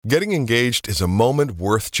Getting engaged is a moment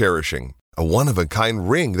worth cherishing. A one-of-a-kind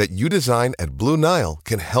ring that you design at Blue Nile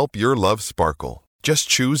can help your love sparkle. Just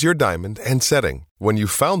choose your diamond and setting. When you've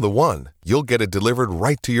found the one, you'll get it delivered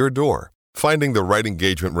right to your door. Finding the right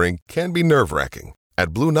engagement ring can be nerve-wracking.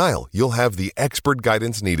 At Blue Nile, you'll have the expert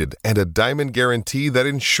guidance needed and a diamond guarantee that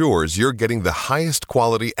ensures you're getting the highest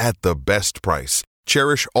quality at the best price.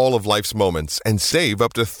 Cherish all of life's moments and save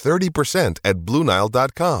up to 30% at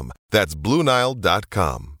BlueNile.com. That's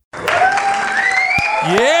BlueNile.com.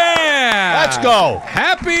 Yeah! Let's go!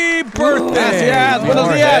 Happy birthday! Gracias, buenos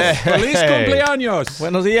días. Feliz cumpleaños!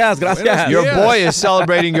 Buenos días, gracias. Your boy is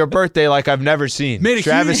celebrating your birthday like I've never seen.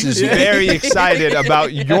 Travis is very excited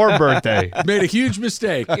about your birthday. Made a huge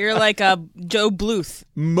mistake. You're like a Joe Bluth.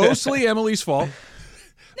 Mostly Emily's fault.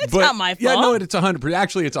 It's not my fault. Yeah, no, it's 100%.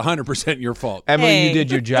 Actually, it's 100% your fault. Emily, you did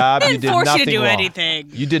your job. You did force nothing you to do wrong. anything.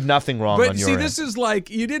 You did nothing wrong But on your see, end. this is like,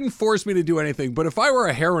 you didn't force me to do anything, but if I were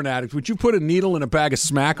a heroin addict, would you put a needle in a bag of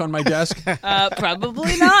smack on my desk?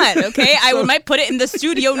 Probably not, okay? I might put it in the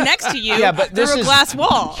studio next to you through a glass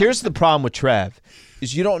wall. Here's the problem with Trav,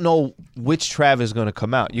 is you don't know which Trav is going to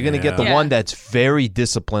come out. You're going to get the one that's very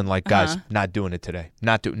disciplined, like, guys, not doing it today.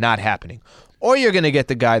 Not happening. Or you're going to get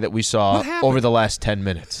the guy that we saw over the last 10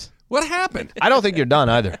 minutes. What happened? I don't think you're done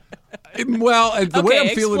either. Well, the way I'm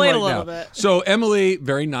feeling right explain a little now. bit. So Emily,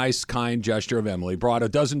 very nice, kind gesture of Emily, brought a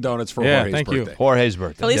dozen donuts for Jorge's birthday. Jorge's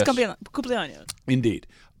birthday. Feliz cumpleaños. Indeed.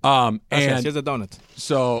 Here's And a donut.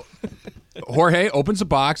 so Jorge opens a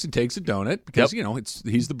box and takes a donut because,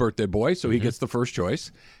 he's the birthday boy, so he gets the first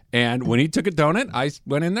choice. And when he took a donut, I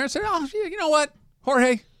went in there and said, you know what,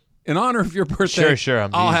 Jorge, in honor of your birthday, Sure.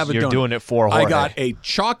 I'll have a donut. You're doing it for Jorge. I got a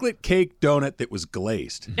chocolate cake donut that was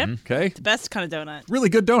glazed. Yep. Okay? The best kind of donut. Really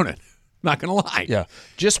good donut. Not going to lie. Yeah.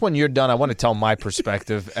 Just when you're done, I want to tell my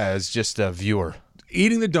perspective as just a viewer.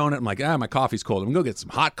 Eating the donut, I'm like, my coffee's cold. I'm going to go get some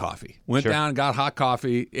hot coffee. Went down, got hot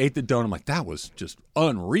coffee, ate the donut. I'm like, that was just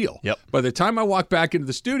unreal. Yep. By the time I walked back into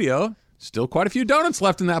the studio, still quite a few donuts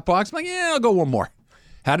left in that box. I'm like, I'll go one more.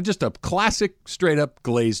 Had just a classic, straight-up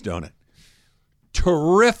glazed donut.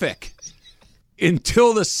 Terrific.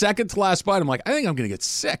 Until the second to last bite, I'm like, I think I'm going to get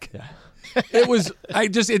sick. Yeah.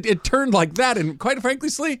 It turned like that, and quite frankly,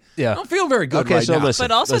 Slee, I don't feel very good right now. Listen,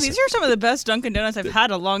 But also, these are some of the best Dunkin' Donuts I've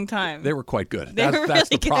had in a long time. They were quite good. They were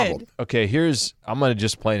That's really the problem. good. Okay, I'm going to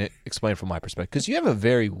just explain from my perspective. Because you have a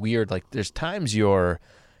very weird, there's times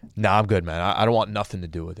I'm good, man. I don't want nothing to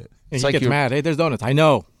do with it. It's like he gets mad. Hey, there's donuts. I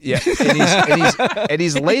know. Yeah, and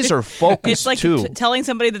he's laser focused It's like too. telling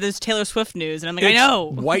somebody that there's Taylor Swift news, and I'm like, I know.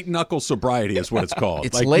 White knuckle sobriety is what it's called.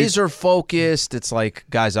 It's laser focused. It's like,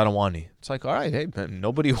 guys, I don't want any. It's like, all right, hey, man,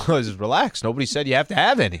 nobody was relaxed. Nobody said you have to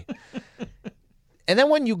have any. And then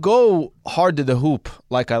when you go hard to the hoop,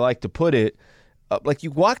 like I like to put it, like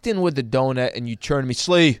you walked in with the donut and you turned to me,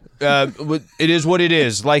 Slee, it is what it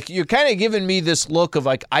is. Like you're kind of giving me this look of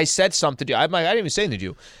like I said something to you. I'm like, I didn't even say anything to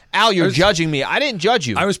you. Al, you're judging me. I didn't judge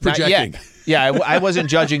you. I was Not projecting. yet. Yeah, I wasn't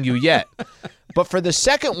judging you yet. But for the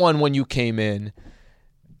second one when you came in,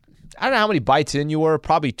 I don't know how many bites in you were,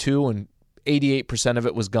 probably 2, and 88% of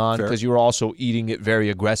it was gone because you were also eating it very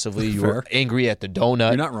aggressively. You were angry at the donut.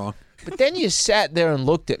 You're not wrong. But then you sat there and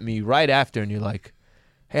looked at me right after, and you're like,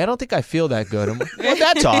 hey, I don't think I feel that good. I'm like, well,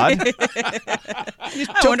 that's odd. You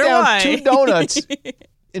took down why. 2 donuts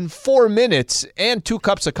in 4 minutes and 2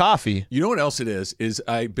 cups of coffee. You know what else it is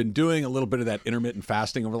I've been doing a little bit of that intermittent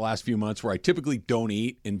fasting over the last few months where I typically don't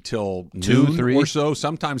eat until 2, noon 3 or so,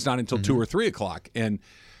 sometimes not until 2 or 3 o'clock. And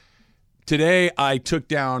today I took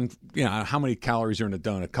down, how many calories are in a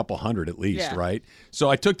donut? A couple hundred at least, right? So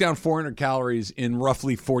I took down 400 calories in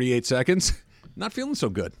roughly 48 seconds. Not feeling so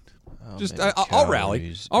good. I'll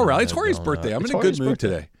rally. I'll rally. It's Jorge's birthday. I'm in a good mood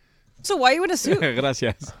today. So why are you in a suit?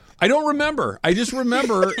 Gracias. I don't remember. I just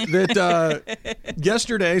remember that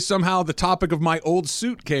yesterday somehow the topic of my old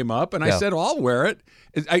suit came up, and I said, well, I'll wear it.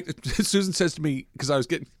 Susan says to me, because I was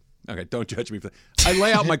getting... Okay, don't judge me for that. I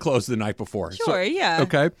lay out my clothes the night before. Sure, yeah.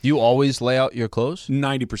 Okay. You always lay out your clothes?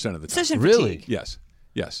 90% of the time. Session Really? fatigue.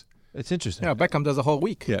 Yes. It's interesting. Yeah, Beckham does a whole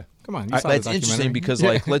week. Yeah. Come on. You saw the That's interesting documentary.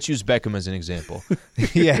 because, let's use Beckham as an example.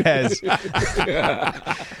 He has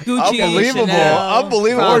Gucci, Chanel,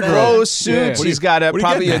 unbelievable Prada. gross suits. Yeah. He's got what are you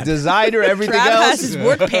probably getting a at? designer, everything Trav else. has his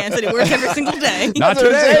work pants that he wears every single day. Not He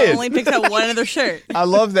today. only picks out one other shirt. I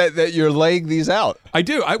love that you're laying these out I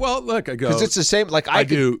do. I go... because it's the same. Like I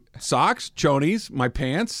do socks, chonies, my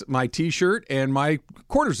pants, my T-shirt, and my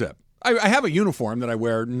quarter zip. I have a uniform that I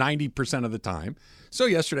wear 90% of the time. So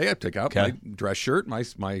yesterday I took out my dress shirt, my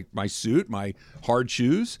suit, my hard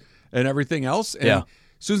shoes, and everything else. And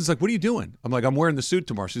Susan's like, what are you doing? I'm like, I'm wearing the suit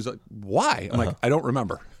tomorrow. She's like, why? I'm like, I don't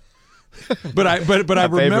remember. But I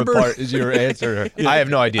remember. Favorite part is your answer. I have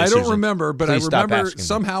no idea. I don't Susan. remember, but Please I stop remember asking me.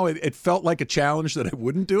 somehow it felt like a challenge that I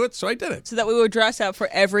wouldn't do it, so I did it. So that we would dress up for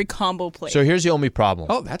every combo play. So here's the only problem.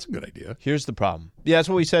 Oh, that's a good idea. Here's the problem. Yeah, that's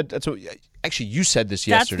what we said. That's what. Actually, you said this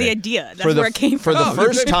That's yesterday. the idea. That's where it came For from.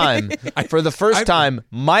 the first time,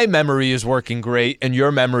 my memory is working great, and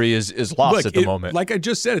your memory is lost Look, at the moment. Like I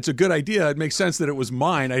just said, it's a good idea. It makes sense that it was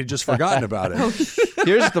mine. I had just forgotten about it.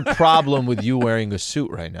 Here's the problem with you wearing a suit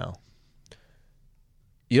right now.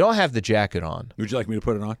 You don't have the jacket on. Would you like me to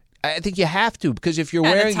put it on? I think you have to, because if you're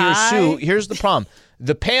And a wearing your tie. suit, here's the problem.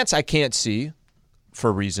 The pants I can't see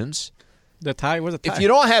for reasons. The tie? Where's the tie? If you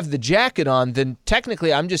don't have the jacket on, then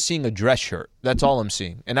technically I'm just seeing a dress shirt. That's all I'm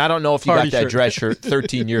seeing. And I don't know if you Party got that shirt. dress shirt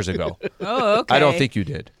 13 years ago. Oh, okay. I don't think you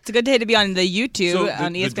did. It's a good day to be on the YouTube So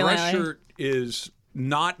on the ESPN. dress Live. shirt is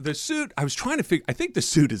not the suit. I was trying to figure. I think the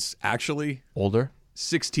suit is actually Older?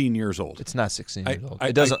 16 years old. It's not 16 years old. I-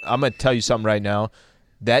 It doesn't. I'm going to tell you something right now.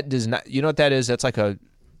 That does not. You know what that is? That's like a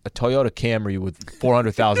Toyota Camry with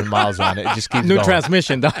 400,000 miles on it. It just keeps New going.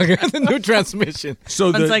 transmission, dog. The new transmission.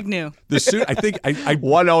 So One's like new. The suit. I think I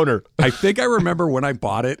One owner. I think I remember when I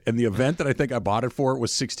bought it, and the event that I think I bought it for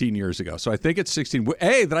was 16 years ago. So I think it's 16.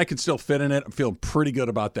 That I can still fit in it. I'm feeling pretty good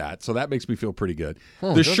about that. So that makes me feel pretty good.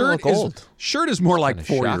 The doesn't shirt look is old. shirt is more like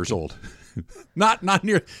 4 years shocking. old. not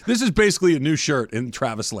near. This is basically a new shirt in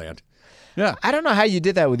Travis land. Yeah, I don't know how you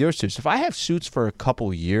did that with your suits. If I have suits for a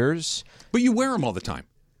couple years, but you wear them all the time,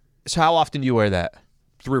 so how often do you wear that?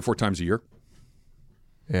 3 or 4 times a year,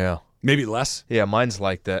 Yeah. maybe less. Yeah, mine's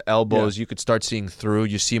like the elbows. You could start seeing through.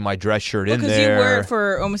 You see my dress shirt in Because there. you wear it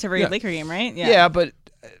for almost every Yeah. Laker game, right? Yeah, but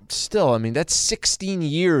still, I mean, that's 16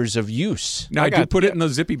 years of use. Now I do got- put it in the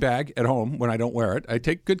zippy bag at home when I don't wear it. I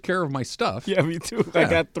take good care of my stuff. Yeah, me too. I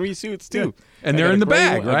got 3 suits too. And I they're got in a the gray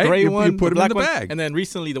bag, one, right? A gray You one, put a 'em in black the one, bag. and then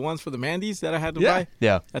recently the ones for the Mandy's that I had to Yeah. buy.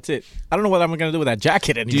 Yeah. That's it. I don't know what I'm gonna do with that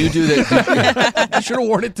jacket anymore. Do you do that? You should have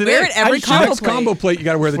worn it today. Wear it every combo Next plate. combo plate, you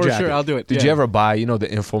got to wear the For jacket. sure, I'll do it. Did Yeah. you ever buy, the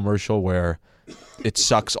infomercial where it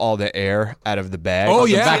sucks all the air out of the bag? Oh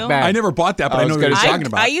the yeah, back bag. I never bought that, but I I know was what you're gonna say- talking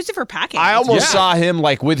about. I used it for packing. I almost Yeah. saw him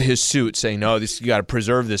like with his suit saying, "No, this you got to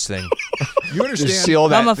preserve this thing. You understand? Just seal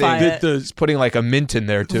that Mummify thing." it. He's putting like a mint in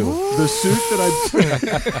there too. The suit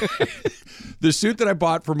that the suit that I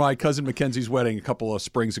bought for my cousin Mackenzie's wedding a couple of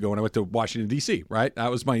springs ago when I went to Washington D.C. Right,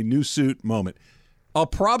 that was my new suit moment. I'll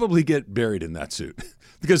probably get buried in that suit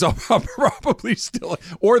because I'll probably still,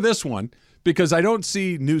 or this one, because I don't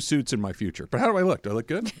see new suits in my future. But how do I look? Do I look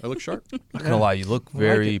good? I look sharp? Not gonna lie, you look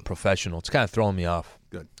very professional. It's kind of throwing me off.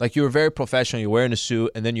 Good. Like you were very professional. You're wearing a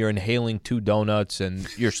suit, and then you're inhaling 2 donuts, and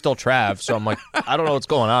you're still Trav. So I'm like, I don't know what's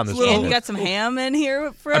going on this And you morning. got some ham in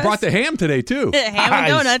here for I us. brought the ham today too. ham and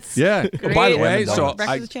donuts. Yeah. Oh, by the Great. way, Ham and so donuts. I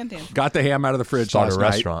Breakfast with Champion. got the ham out of the fridge Start a last night,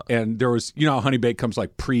 restaurant. and there was, how Honey Baked comes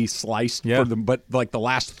like pre-sliced Yeah. for them, but like the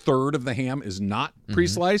last third of the ham is not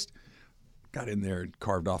pre-sliced. Got in there and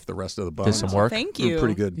carved off the rest of the bones. Did some work. Thank We're you.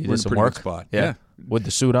 pretty good. You We're in did a some pretty work. good spot. Yeah. With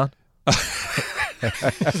the suit on.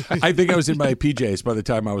 I think I was in my PJs by the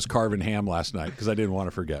time I was carving ham last night because I didn't want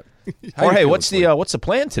to forget. How Or you hey, feeling, what's the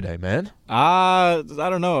plan today, man? I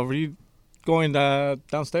don't know. Are you going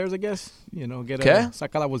downstairs? I guess get Okay.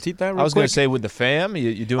 saca la bolsita. I was going going to say with the fam.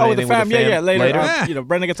 You doing Oh, with anything the fam, with the fam? yeah, later. Yeah.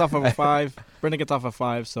 Brenda gets off at 5. Brenda gets off at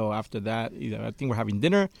 5. So after that, I think we're having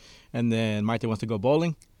dinner, and then Maite wants to go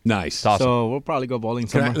bowling. Nice. Awesome. So we'll probably go bowling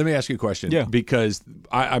Can I, somewhere. let me ask you a question. Yeah. Because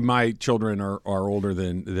my children are older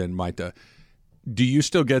than Maita. Do you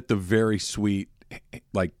still get the very sweet,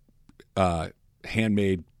 like,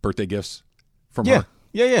 handmade birthday gifts from Yeah. her?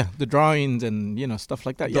 Yeah. The drawings and stuff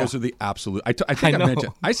like that. Those are the absolute. I think I know.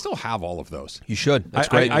 mentioned. I still have all of those. You should. That's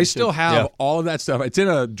I great. I still have Yeah. all of that stuff. It's in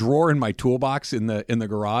a drawer in my toolbox in the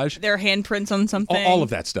garage. Their handprints on something. All of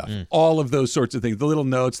that stuff. All of those sorts of things. The little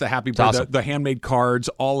notes, the happy birthday, awesome. the handmade cards,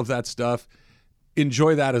 all of that stuff.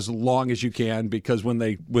 Enjoy that as long as you can because when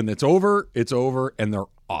it's over, and they're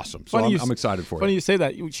awesome. So Funny you I'm excited for Funny it. you say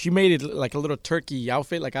that. She made it like a little turkey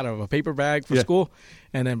outfit, like out of a paper bag for Yeah. school.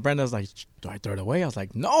 And then Brenda's like, "Do I throw it away?" I was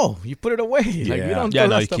like, "No, you put it away. Like Yeah. you don't Yeah, throw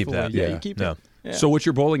no, that you stuff keep away. that. Yeah, Yeah. you keep Yeah. it." Yeah. So what's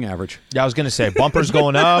your bowling average? Yeah, I was going to say bumpers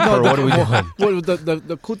going up, or what are we doing? Well,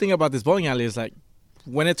 the cool thing about this bowling alley is like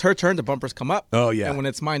when it's her turn, the bumpers come up. Oh, yeah. And when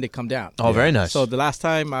it's mine, they come down. Oh, very nice. So the last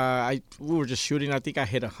time we were just shooting, I think I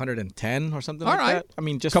hit 110 or something All like right. that. I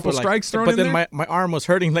mean, just Couple for like, strikes thrown But in then there? my arm was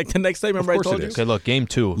hurting like the next day. Remember I course told it you? is. Okay, look, game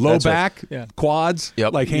 2. Low That's what- back, Yeah. quads,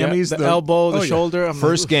 Yep. like Yeah, hammies, the elbow, the oh, yeah. shoulder. I'm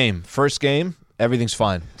First like, game, everything's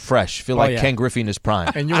fine. Fresh. Feel like yeah. Ken Griffey in his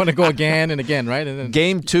prime. and you want to go again and again, right? And then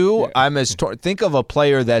Game 2, I'm think of a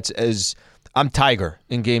player that's as I'm Tiger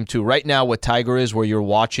in game 2. Right now, what Tiger is, where you're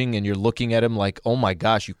watching and you're looking at him like, oh my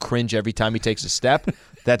gosh, you cringe every time he takes a step.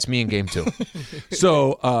 That's me in game 2.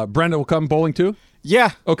 So Brenda will come bowling too?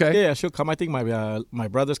 Yeah. Okay. Yeah, she'll come. I think my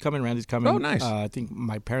brother's coming. Randy's coming. Oh, nice. I think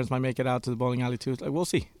my parents might make it out to the bowling alley too. We'll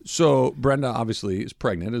see. So Brenda obviously is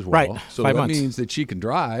pregnant as well. Right. So 5 that months. means that she can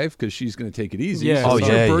drive because she's going to take it easy. Yeah. So it's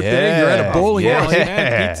her birthday. You're at a bowling alley.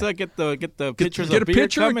 Man, pizza. Get the pitchers Get of a beer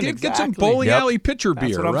pitcher. coming. Get some bowling alley pitcher That's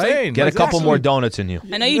beer, what I'm right? saying. Get a couple more donuts in you.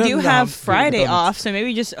 I know you do have Friday off, so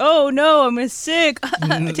maybe just, oh no, I'm sick.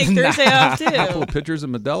 Take Thursday off too. A couple of pitchers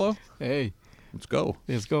of Modelo. Hey, let's go.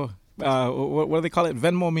 Let's go. What do they call it?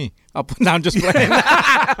 Venmo me. I'll put down just playing.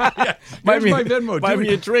 Buy me my Venmo. Buy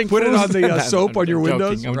me a drink. Put it on the soap on your joking,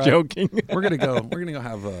 windows. I'm joking. We're gonna go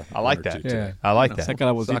have. I like that. Yeah. I like that. Saca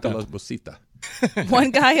la bolsita.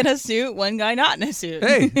 One guy in a suit, one guy not in a suit.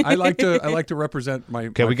 Hey, I like to represent my.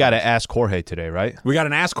 Okay, we got to ask Jorge today, right? We got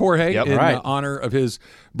an Ask Jorge in honor of his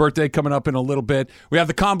birthday coming up in a little bit. We have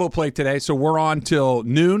the combo play today, so we're on till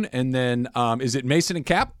noon, and then is it Mason and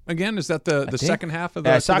Cap again? Is that the second half of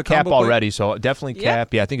the? I saw the Cap combo play? already, so definitely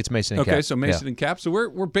Cap. Yeah, I think it's Mason and Cap. Okay, so Mason and Cap. So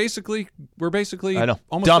we're basically. I know.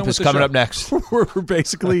 Almost Dump is coming up next. we're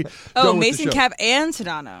basically. Oh, Mason, Cap, and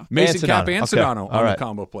Sedano. Mason, Cap, and Sedano on right. the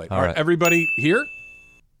combo play. All right, everybody here.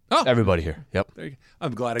 Oh. Everybody here. Yep.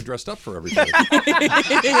 I'm glad I dressed up for everybody.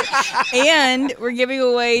 And we're giving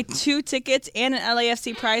away 2 tickets and an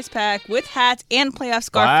LAFC prize pack with hats and playoff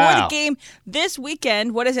scarf for the game this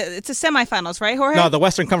weekend. What is it? It's the semifinals, right, Jorge? No, the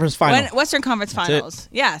Western Conference Final. Western Conference Finals.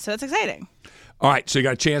 Yeah, so that's exciting. All right, so you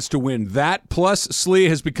got a chance to win that. Plus, Slee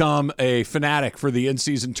has become a fanatic for the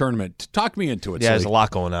in-season tournament. Talk me into it, Yeah, Slee. there's a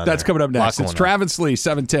lot going on. That's coming up next. It's on. Travis Slee,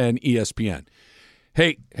 710 ESPN.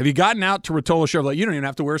 Hey, have you gotten out to Rotolo Chevrolet? You don't even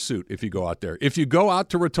have to wear a suit if you go out there. If you go out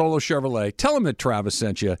to Rotolo Chevrolet, tell them that Travis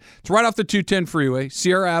sent you. It's right off the 210 freeway,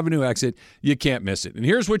 Sierra Avenue exit. You can't miss it. And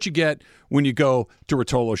here's what you get when you go to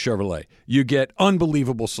Rotolo Chevrolet. You get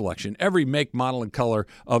unbelievable selection. Every make, model, and color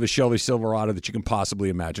of a Chevy Silverado that you can possibly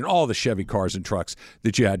imagine. All the Chevy cars and trucks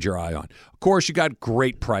that you had your eye on. Of course, you got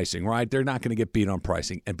great pricing, right? They're not going to get beat on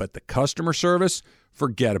pricing. But the customer service,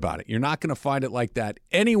 forget about it. You're not going to find it like that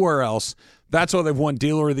anywhere else. That's why they've won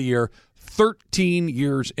Dealer of the Year 13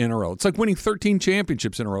 years in a row. It's like winning 13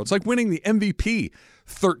 championships in a row. It's like winning the MVP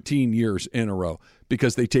 13 years in a row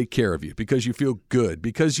because they take care of you, because you feel good,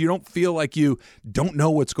 because you don't feel like you don't know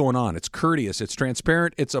what's going on. It's courteous, it's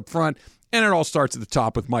transparent, it's upfront, and it all starts at the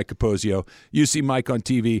top with Mike Capozio. You see Mike on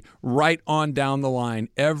TV right on down the line.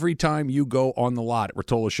 Every time you go on the lot at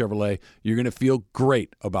Rotolo Chevrolet, you're going to feel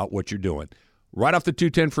great about what you're doing. Right off the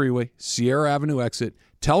 210 freeway, Sierra Avenue exit.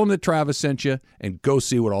 Tell them that Travis sent you, and go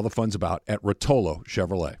see what all the fun's about at Rotolo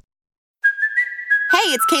Chevrolet. Hey,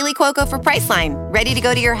 it's Kaylee Cuoco for Priceline. Ready to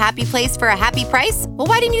go to your happy place for a happy price? Well,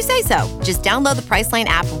 why didn't you say so? Just download the Priceline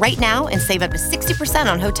app right now and save up to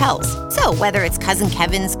 60% on hotels. So whether it's Cousin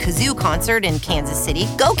Kevin's Kazoo Concert in Kansas City,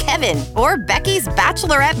 go Kevin, or Becky's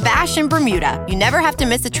Bachelorette Bash in Bermuda, you never have to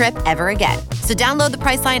miss a trip ever again. So download the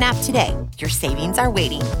Priceline app today. Your savings are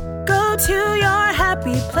waiting. Go to your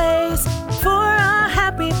happy place for a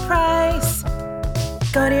happy price.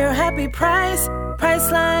 Go to your happy price,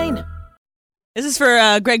 Priceline. This is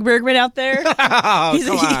for Greg Bergman out there.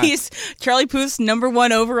 He's Charlie Puth's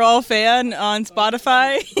 #1 overall fan on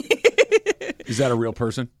Spotify. Is that a real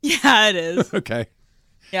person? Yeah, it is. Okay.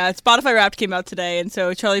 Yeah, Spotify Wrapped came out today, and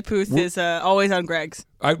so Charlie Puth is always on Greg's.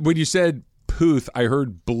 When you said Puth, I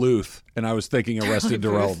heard Bluth, and I was thinking Arrested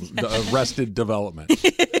Development.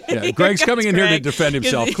 Yeah, Greg's coming in here to defend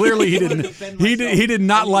himself. Clearly, he didn't. He did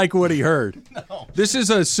not like what he heard. No. This is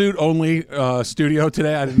a suit-only studio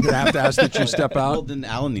today. I didn't have to ask that you step out. Well, then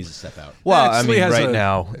Alan needs to step out. Well, I mean, right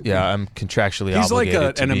now, I'm contractually he's obligated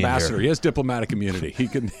like to an be ambassador. Here. He has diplomatic immunity. He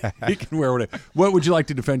can wear whatever. What would you like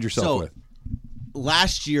to defend yourself with?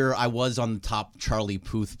 Last year, I was on the top Charlie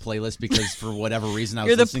Puth playlist because for whatever reason I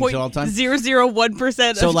was listening to it all the time.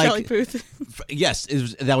 0.001% of Charlie Puth. Yes,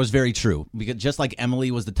 that was very true. Because just like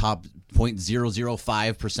Emily was the top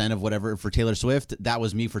 0.005% of whatever for Taylor Swift, that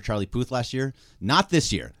was me for Charlie Puth last year. Not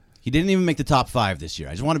this year. He didn't even make the top 5 this year.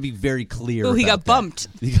 I just want to be very clear. Oh, he got bumped.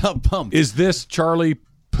 He got bumped. Is this Charlie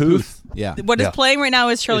Puth? Yeah. What is playing right now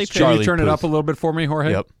is Charlie Puth. Can you turn it up a little bit for me,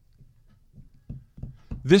 Jorge? Yep.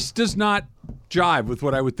 This does not jive with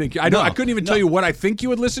what I would think. I couldn't even tell you what I think you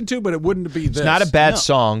would listen to, but it wouldn't be this. It's not a bad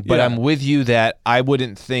song, but I'm with you that I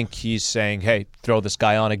wouldn't think he's saying, "Hey, throw this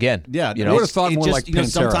guy on again." Yeah, I would have thought more like Pantera.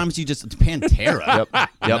 Sometimes you just Pantera. Yep.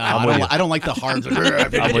 No, I don't like the hard.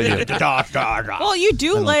 I'm with you. Well, you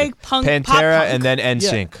do like punk, Pantera pop punk. and then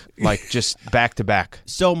NSYNC, like just back to back.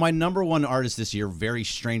 So my #1 artist this year, very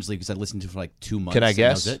strangely, because I listened to it for like 2 months. Can I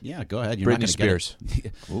guess? That was it. Yeah, go ahead. You're Britney not Spears.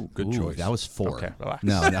 Ooh, good choice. That was 4. Okay, relax.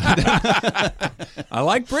 No. I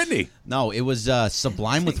like Britney. No, it was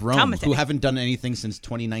Sublime with Rome, Commentate. who haven't done anything since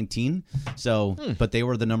 2019. So, but they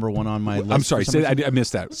were the number one on my list. I'm sorry, for some reason. I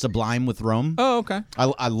missed that. Sublime with Rome. Oh, okay.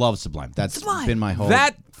 I love Sublime. That's Sublime. been my whole.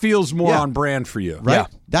 That feels more Yeah. on brand for you. Right? Yeah.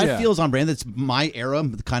 That Yeah. feels on brand. That's my era,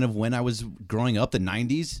 kind of when I was growing up, the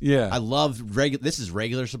 90s. Yeah. I loved this is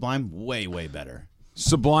regular Sublime, way, way better.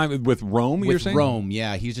 Sublime with Rome, you're With saying? Rome,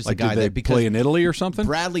 yeah. He's just Like, a guy did they that because play in Italy or something?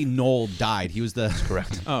 Bradley Knoll died. He was the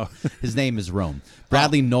correct. Oh. His name is Rome.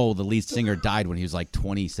 Bradley Knoll, the lead singer, died when he was like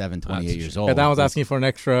 27, 28 years old. And I was asking for an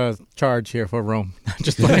extra charge here for Rome.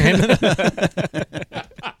 Just playing.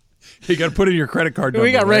 You got to put in your credit card number.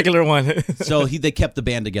 We got right? regular one. So they kept the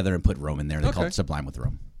band together and put Rome in there. They called it Sublime with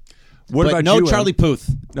Rome. What But about no you, Em? Charlie Puth.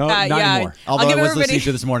 No, not yeah. anymore. Although I'll I give was everybody- listening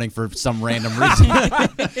to this morning for some random reason.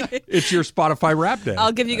 It's your Spotify rap day.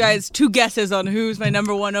 I'll give you guys 2 guesses on who's my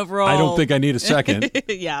number 1 overall. I don't think I need a second.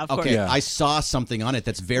 Yeah, of course. Okay, Yeah. I saw something on it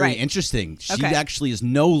that's very Right. interesting. She Okay. actually is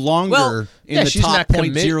no longer Well, in the she's top not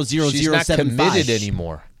She's not 0.00075. committed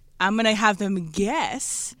anymore. I'm gonna have them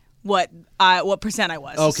guess what percent I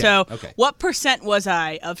was. Okay, So okay. what percent was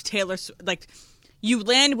I of Taylor Swift? Like, you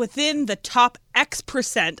land within the top X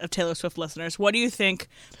percent of Taylor Swift listeners. What do you think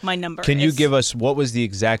my number Can is? you give us what was the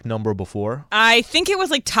exact number before? I think it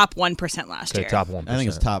was like top 1% last Okay, year. top 1%. I think it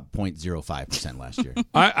was top 0.05% last year.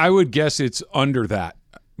 I would guess it's under that,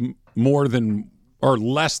 more than or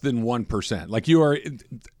less than 1%. Like you are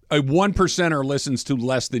a 1%er listens to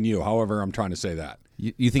less than you. However, I'm trying to say that.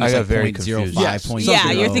 You think I it's got like very 0.05, confused. Yes. 0.0?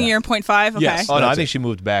 Yeah, you're thinking you're 0.5? Okay. Yes. Oh, no, I That's think she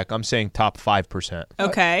moved back. I'm saying top 5%.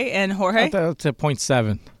 Okay. And Jorge? That's at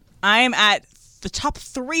 0.7. I am at the top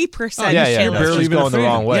 3% Yeah, of yeah. Taylor That's barely just even a going the fan.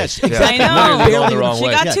 wrong way. Yes, Yeah. exactly. I know. Literally going the wrong She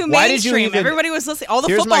way. got too Why did you mainstream. even- Everybody was listening. All the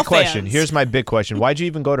Here's football my question. fans. Here's my big question. Why'd you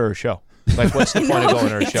even go to her show? Like, what's the point of going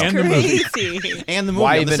to her show? And the movie. Crazy. And the movie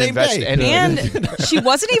Why on the even same invest day. any- And she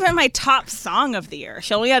wasn't even my top song of the year.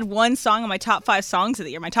 She only had 1 song on my top 5 songs of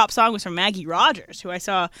the year. My top song was from Maggie Rogers, who I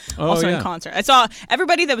saw also yeah. in concert. I saw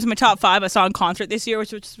everybody that was in my top 5 I saw in concert this year,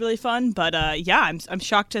 which was really fun. But yeah, I'm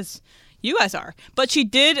shocked as you guys are. But she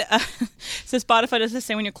did, so Spotify does this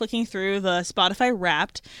thing when you're clicking through the Spotify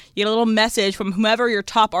Wrapped, you get a little message from whomever your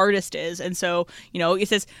top artist is. And so, it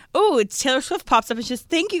says, oh, it's Taylor Swift pops up. It's just,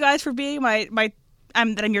 thank you guys for being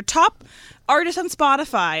I'm your top artist on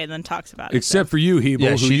Spotify, and then talks about it. Except for you, Hebel,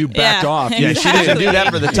 Yeah, who she- you backed Yeah. off. Yeah, she didn't do that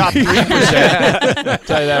for the top 3%. I'll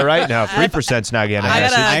tell you that right now. 3%'s not getting a I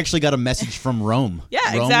message. gotta- I actually got a message from Rome. Yeah,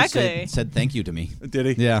 Rome exactly. Said thank you to me. Did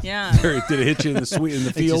he? Yeah. Yeah. Did it hit you in the in the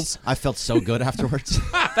It fields? just- I felt so good afterwards.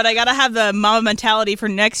 But I gotta have the mama mentality for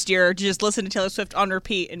next year to just listen to Taylor Swift on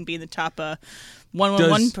repeat and be in the top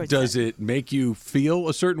 111%. Does it make you feel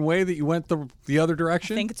a certain way that you went the other I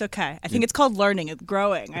direction? think it's okay. I think it's called learning. It's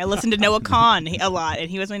growing. I listened to Noah Kahn a lot, and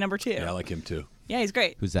he was my number 2. Yeah, I like him too. Yeah, he's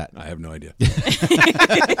great. Who's that? I have no idea.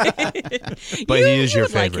 But he is your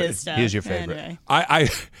would like favorite. his stuff. He is your favorite. Anyway.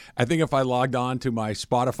 I think if I logged on to my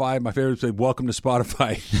Spotify, my favorite would say "Welcome to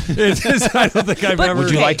Spotify." I don't think I've But ever.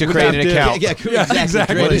 Would you like to without create an dip. account? Yeah,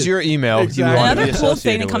 exactly. What is your email? Exactly. You want to be Another cool thing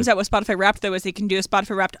associated that comes with? out with Spotify Wrapped, though, is they can do a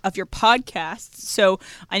Spotify Wrapped of your podcasts. So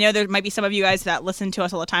I know there might be some of you guys that listen to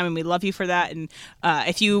us all the time, and we love you for that. And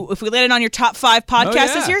if we landed on your top 5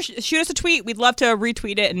 podcasts this year, shoot us a tweet. We'd love to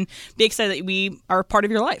retweet it and be excited that we are part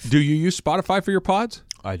of your life. Do you use Spotify for your pods?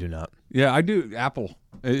 I do not. Yeah, I do. Apple.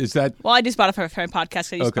 Is that? Well, I do Spotify for my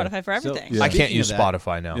podcast. I use Okay. Spotify for everything. yeah. I can't Speaking use of that-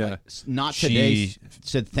 Spotify now. Yeah. Not today. She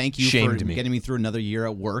Said thank you for shamed me. getting me through another year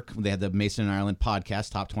at work. They had the Mason and Ireland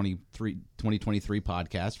podcast, top 2023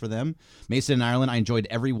 podcast for them. Mason and Ireland, I enjoyed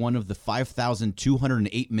every one of the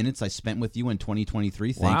 5,208 minutes I spent with you in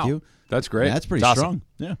 2023. Thank Wow. you. That's great. Yeah, that's pretty It's awesome. strong.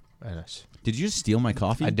 Yeah. Very nice. Did you just steal my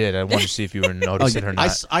coffee? I did. I wanted to see if you were Oh, noticing it or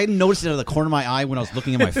not. I noticed it out of the corner of my eye when I was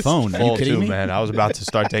looking at my phone. Are you Full kidding too, me? man. I was about to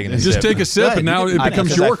start taking a Just sip. take a sip, Good. and now it I- becomes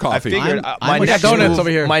Because your I coffee. figured I'm my like next donuts move, over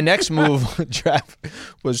here. My next move, Trav,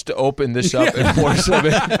 was to open this up and pour some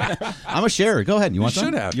in. I'm a sharer. Go ahead. You You want should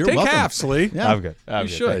some? have. You're Take welcome. half, Slee. Yeah. I'm good. I'm You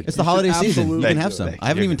good. should. Thank It's you. the holiday You should season. You absolutely can do. have some. Thank I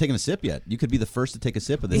haven't you. even taken a sip yet. You could be the first to take a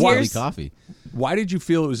sip of this Here's- lovely coffee. Why did you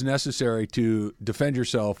feel it was necessary to defend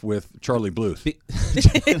yourself with Charlie Bluth?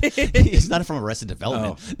 He's not from Arrested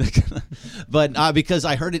Development, Oh. but because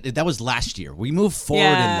I heard it. That was last year. We move forward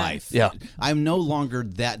Yeah. in life. Yeah. I'm no longer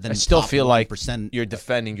that. I still top feel like 1%. you're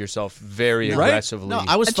defending yourself very Right? aggressively. No,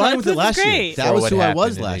 I was And Charlie fine with it Puth last is year. great. That For was what who I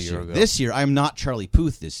was happened a last year year. ago. This year, I am not Charlie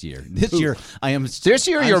Puth. This year, year, I am. This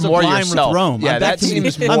year, I'm you're more Sublime yourself. With Rome. Yeah, I'm back that to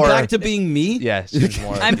seems I'm more- back to being me. Yes, it's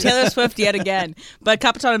more. I'm Taylor Swift yet again. But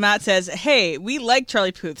Capitano Matt says, hey, we like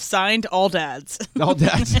Charlie Puth. Signed, all dads. All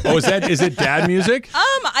that. Oh, is it dad music?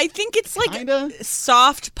 I think it's like Kinda.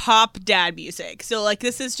 soft pop dad music. So like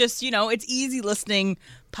this is just, it's easy listening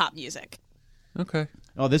pop music. Okay.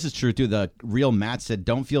 Oh, this is true too. The real Matt said,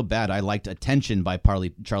 "Don't feel bad. I liked Attention by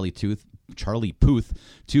Charlie Puth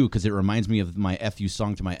too, because it reminds me of my FU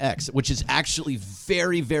song to my ex, which is actually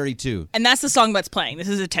very, very too." And that's the song that's playing. This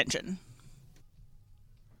is Attention.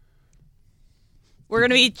 We're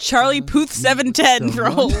going to be Charlie Puth 710 for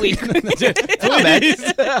a whole week. Puth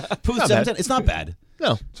 710. It's not bad.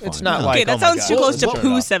 No, it's not No. like. Okay, that oh my sounds God. too close to We'll-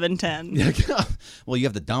 Pooh 710. Well, you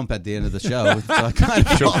have the dump at the end of the show. It's kind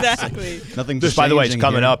of Exactly. Nothing. Just by the way, it's changing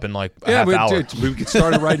coming here. up in like a Yeah, half hour. we can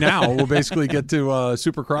start it right now. We'll basically get to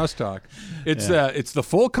Super Crosstalk. It's the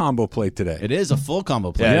full combo plate today. It is a full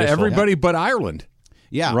combo play. Yeah, Yeah, it is full. everybody but Ireland.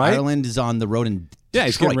 Yeah, Right? Ireland is on the road in Yeah,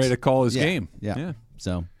 he's getting Detroit. ready to call his Yeah, game. Yeah.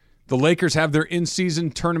 So The Lakers have their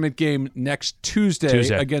in-season tournament game next Tuesday against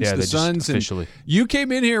Yeah, the they just Suns. And officially. you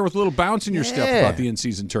came in here with a little bounce in your step Yeah. about the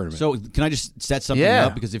in-season tournament. So can I just set something Yeah.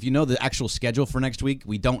 up? Because if you know the actual schedule for next week,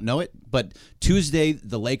 we don't know it. But Tuesday,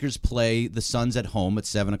 the Lakers play the Suns at home at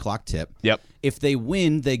 7:00 tip. Yep. If they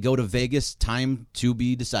win, they go to Vegas. Time to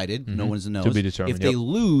be decided. No one knows. To be determined, If they yep.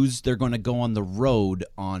 lose, they're going to go on the road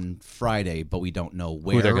on Friday, but we don't know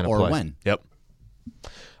Who they're where going to or play. when. Yep.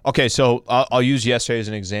 Okay, so I'll use yesterday as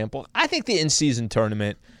an example. I think the in-season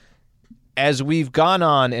tournament, as we've gone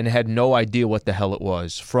on and had no idea what the hell it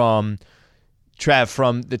was, from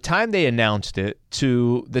the time they announced it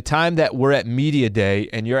to the time that we're at Media Day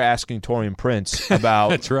and you're asking Torian Prince about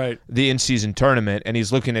That's right. the in-season tournament, and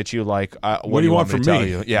he's looking at you like, what do you want me to from tell me?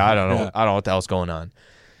 you? Yeah, I don't know. Yeah. I don't know what the hell's going on.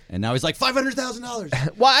 And now he's like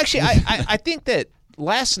 $500,000. Well, actually, I think that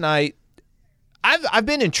last night I've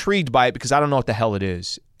been intrigued by it because I don't know what the hell it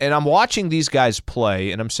is, and I'm watching these guys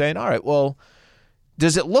play, and I'm saying, all right, well,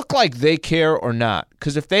 does it look like they care or not?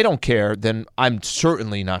 Because if they don't care, then I'm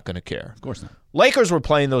certainly not going to care. Of course not. Lakers were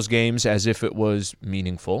playing those games as if it was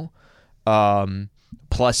meaningful,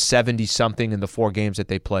 plus 70 something in the 4 games that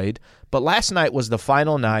they played. But last night was the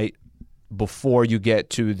final night before you get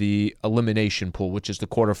to the elimination pool, which is the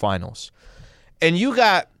quarterfinals. And you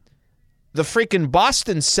got the freaking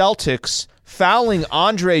Boston Celtics fouling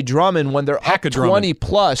Andre Drummond when they're up Hack-a-Drummond. 20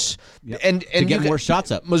 plus. And To get you more got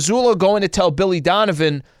shots up. Mazzulla going to tell Billy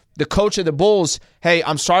Donovan, the coach of the Bulls, hey,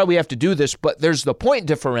 I'm sorry we have to do this, but there's the point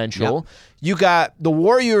differential. Yep. You got the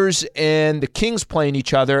Warriors and the Kings playing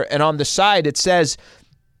each other, and on the side it says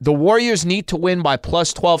the Warriors need to win by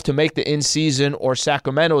plus 12 to make the in-season or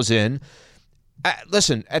Sacramento's in.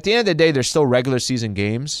 Listen, at the end of the day, there's still regular season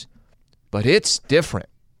games, but it's different.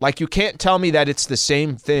 Like, you can't tell me that it's the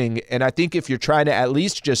same thing, and I think if you're trying to at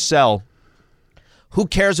least just sell, who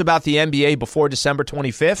cares about the NBA before December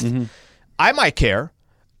 25th? I might care,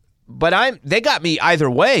 but they got me either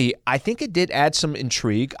way. I think it did add some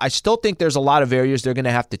intrigue. I still think there's a lot of areas they're going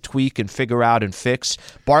to have to tweak and figure out and fix.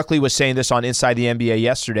 Barkley was saying this on Inside the NBA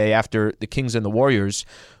yesterday after the Kings and the Warriors.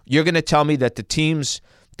 You're going to tell me that the teams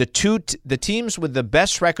with the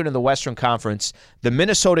best record in the Western Conference, the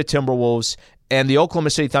Minnesota Timberwolves and the Oklahoma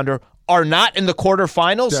City Thunder, are not in the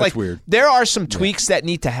quarterfinals? That's weird. There are some tweaks that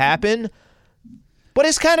need to happen, but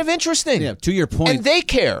it's kind of interesting. Yeah, to your point. And they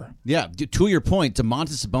care. Yeah, to your point,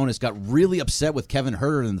 Domantas Sabonis got really upset with Kevin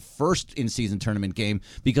Huerter in the first in-season tournament game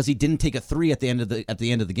because he didn't take a 3 at the end of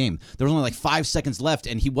the game. There was only like 5 seconds left,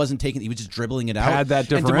 and he wasn't taking. He was just dribbling it out. Had that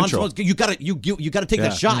And differential. Domantas Sabonis, you got to take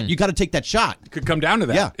that shot. You got to take that shot. It could come down to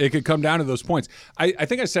that. Yeah. It could come down to those points. I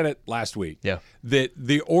think I said it last week. Yeah. That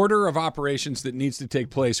the order of operations that needs to take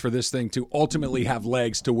place for this thing to ultimately have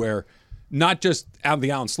legs to where not just the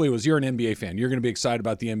Alan Slee you're an NBA fan. You're going to be excited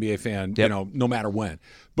about the NBA fan, no matter when.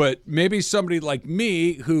 But maybe somebody like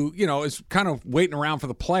me who, is kind of waiting around for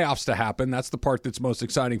the playoffs to happen, that's the part that's most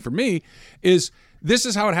exciting for me, is this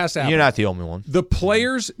is how it has to happen. You're not the only one. The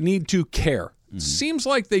players need to care. Seems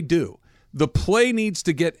like they do. The play needs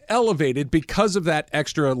to get elevated because of that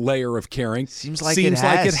extra layer of caring. Seems like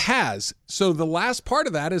it has. So the last part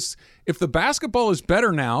of that is if the basketball is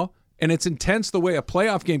better now and it's intense the way a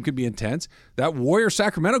playoff game could be intense, that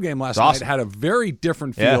Warriors-Sacramento game last night awesome. had a very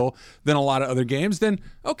different feel than a lot of other games, then,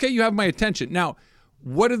 okay, you have my attention. Now,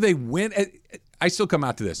 what do they win? I still come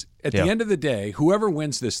out to this. At the end of the day, whoever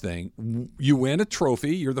wins this thing, you win a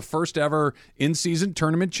trophy. You're the first ever in-season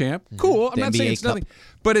tournament champ. Cool. I'm The not saying NBA it's nothing.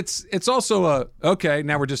 But it's also okay,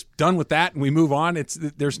 now we're just done with that and we move on.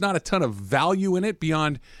 There's not a ton of value in it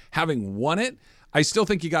beyond having won it. I still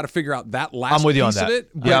think you got to figure out that last I'm with you on piece that. of it.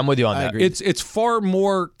 Yeah, I'm with you on that. It's far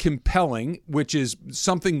more compelling, which is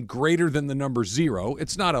something greater than the number 0.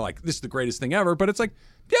 It's not this is the greatest thing ever, but it's like,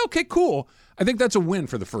 yeah, okay, cool. I think that's a win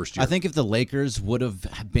for the first year. I think if the Lakers would have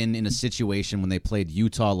been in a situation when they played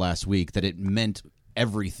Utah last week that it meant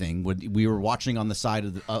everything. We were watching on the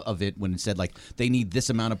side of it when it said like they need this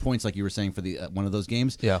amount of points, like you were saying for the one of those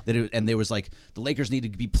games. Yeah. And there was like the Lakers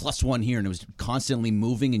needed to be +1 here, and it was constantly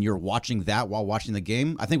moving, and you're watching that while watching the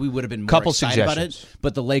game. I think we would have been more excited about it,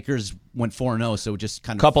 but the Lakers went 4-0, so it just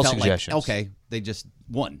kind of Couple felt suggestions. like, okay, they just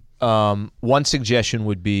won. One suggestion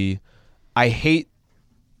would be, I hate.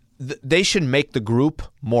 They should make the group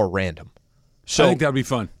more random. So I think that would be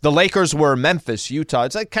fun. The Lakers were Memphis, Utah.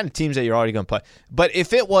 It's like kind of teams that you're already going to play. But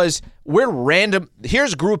if it was, we're random.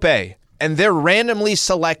 Here's Group A, and they're randomly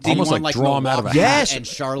selecting. Almost like draw 'em out of a hat. Yes. And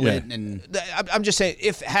Charlotte and I'm just saying,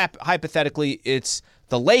 if hypothetically it's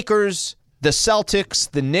the Lakers, the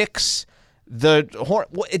Celtics, the Knicks,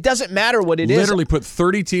 it doesn't matter what it is. Literally put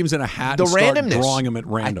 30 teams in a hat The and start randomness. drawing them at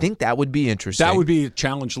random. I think that would be interesting. That would be a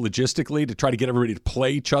challenge logistically to try to get everybody to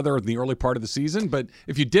play each other in the early part of the season. But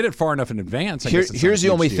if you did it far enough in advance, I guess it's not here's a the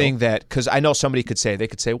huge only deal. thing that, because I know somebody could say,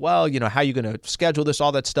 well, how are you going to schedule this,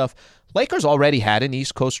 all that stuff. Lakers already had an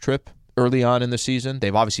East Coast trip early on in the season.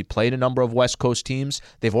 They've obviously played a number of West Coast teams.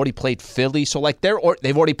 They've already played Philly. So like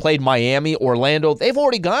they've already played Miami, Orlando. They've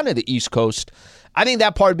already gone to the East Coast. I think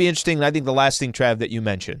that part would be interesting. And I think the last thing, Trav, that you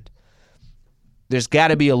mentioned, there's got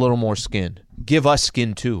to be a little more skin. Give us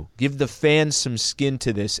skin too. Give the fans some skin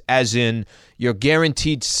to this, as in you're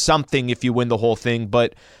guaranteed something if you win the whole thing.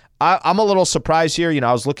 But I'm a little surprised here.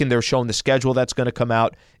 I was looking, they're showing the schedule that's going to come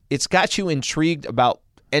out. It's got you intrigued about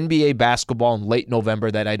NBA basketball in late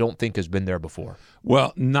November that I don't think has been there before.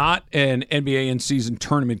 Well, not an NBA in-season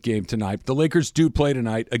tournament game tonight. The Lakers do play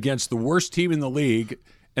tonight against the worst team in the league,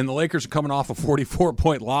 and the Lakers are coming off a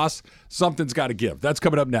 44-point loss. Something's got to give. That's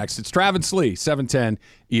coming up next. It's Travis Lee, 710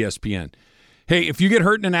 ESPN. Hey, if you get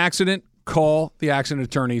hurt in an accident, call the accident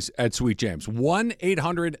attorneys at Sweet James.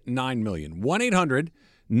 1-800-9-MILLION.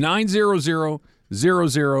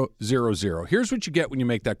 1-800-900-0000. Here's what you get when you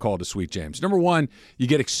make that call to Sweet James. Number one, you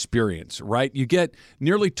get experience, right? You get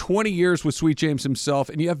nearly 20 years with Sweet James himself,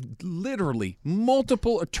 and you have literally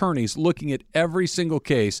multiple attorneys looking at every single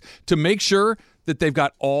case to make sure that they've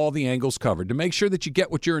got all the angles covered, to make sure that you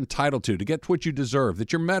get what you're entitled to get what you deserve,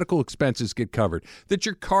 that your medical expenses get covered, that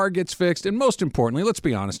your car gets fixed, and most importantly, let's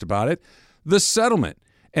be honest about it, the settlement.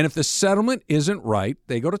 And if the settlement isn't right,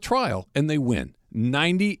 they go to trial and they win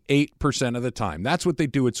 98% of the time. That's what they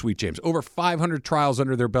do at Sweet James. Over 500 trials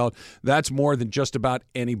under their belt. That's more than just about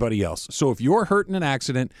anybody else. So if you're hurt in an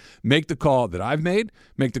accident, make the call that I've made,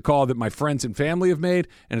 make the call that my friends and family have made,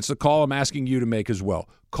 and it's the call I'm asking you to make as well.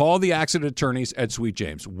 Call the accident attorneys at Sweet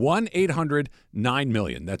James.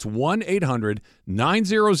 1-800-9-MILLION. That's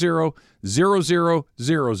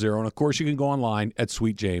 1-800-900-0000. And, of course, you can go online at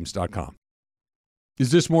sweetjames.com.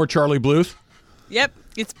 Is this more Charlie Bluth? Yep,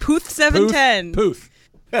 it's Puth 710. Puth,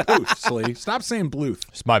 Slee. Stop saying Bluth.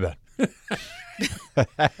 It's my bad.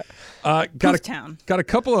 Got a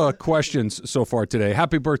couple of questions so far today.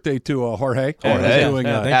 Happy birthday to Jorge. Jorge. Doing,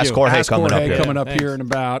 Ask Jorge coming up here. Here in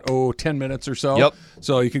about 10 minutes or so. Yep.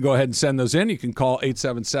 So you can go ahead and send those in. You can call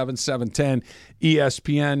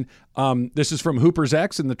 877-710-ESPN. This is from Hooper's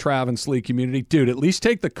X in the Trav and Slee community. Dude, at least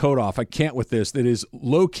take the coat off. I can't with this. That is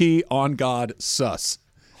low-key, on-God, sus.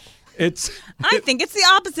 I think it's the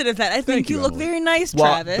opposite of that. I think you look very nice,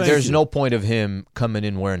 Well, Travis. there's no point of him coming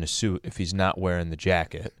in wearing a suit if he's not wearing the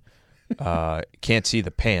jacket. Can't see the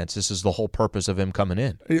pants. This is the whole purpose of him coming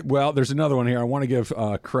in. Well, there's another one here. I want to give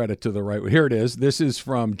credit to the right one. Here it is. This is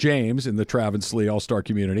from James in the Trav and Slee All-Star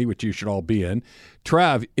community, which you should all be in.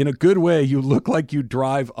 Trav, in a good way, you look like you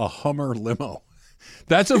drive a Hummer limo.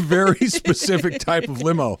 That's a very specific type of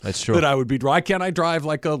limo. That's true. That I would be. Why can't I drive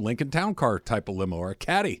like a Lincoln Town Car type of limo or a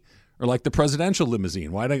Caddy or like the presidential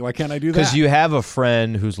limousine? Why can't I do that? Because you have a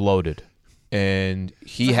friend who's loaded, and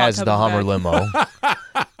he has the Hummer limo,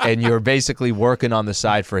 and you're basically working on the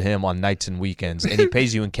side for him on nights and weekends, and he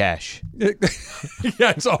pays you in cash. Yeah,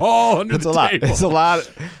 it's all under the table. It's a lot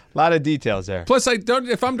of details there. Plus,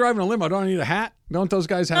 if I'm driving a limo, don't I need a hat? Don't those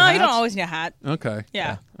guys have no, hats? you don't always need a hat. Okay.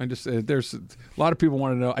 Yeah. I just there's a lot of people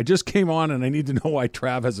want to know. I just came on and I need to know why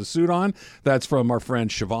Trav has a suit on. That's from our friend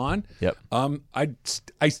Siobhan. Yep.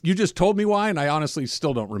 You just told me why, and I honestly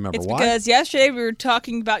still don't remember It's why. because yesterday we were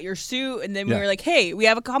talking about your suit, and then we were like, hey, we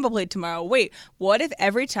have a combo plate tomorrow. Wait, what if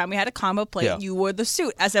every time we had a combo plate, you wore the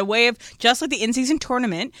suit as a way of, just like the in-season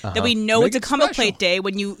tournament, that we know Make it's a it combo special. plate day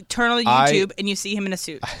when you turn on YouTube and you see him in a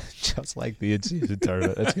suit. Just like the in-season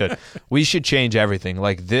tournament. That's good. We should change everything.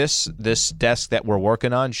 Like this desk that we're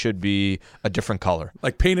working on should be a different color.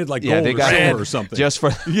 Like painted like gold or silver or something. Just for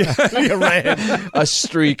a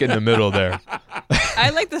streak in the middle there. I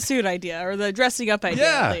like the suit idea or the dressing up idea,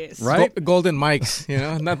 at least. Right? Golden mics,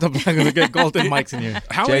 not the black. We get golden mics in here.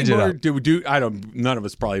 How Change many it more up. do we do? I don't. None of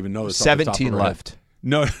us probably even know this. 17 left.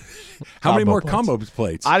 No. How many Combo more plates. combo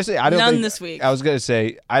plates? Honestly, I don't None think, this week. I was going to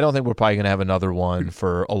say, I don't think we're probably going to have another one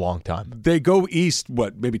for a long time. They go east,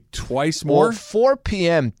 what, maybe twice more? Well, 4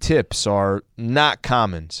 p.m. tips are not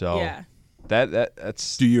common, so Yeah.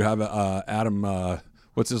 that's Do you have Adam,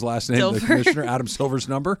 what's his last name? Silver. The commissioner, Adam Silver's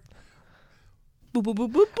number? Boop, boop,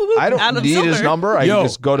 boop, boop, boop. I don't Adam need his Silver. number. I can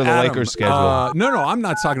just go to the Adam, Lakers schedule. No, I'm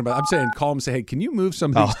not talking about. I'm saying call him and say, hey, can you move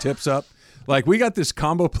some of these tips up? Like we got this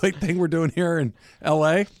combo plate thing we're doing here in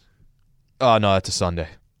L.A. Oh no, that's a Sunday.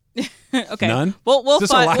 Okay. None? We'll Is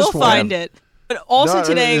this our last one? find it. But also No,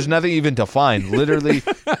 today. there's nothing even to find. Literally,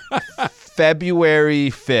 February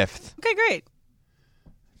 5th. Okay, great. I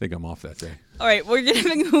think I'm off that day. All right, we're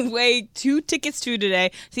giving away 2 tickets to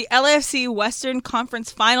today. It's the LAFC Western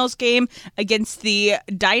Conference Finals game against the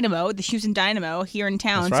Dynamo, the Houston Dynamo here in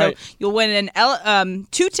town. That's right. So you'll win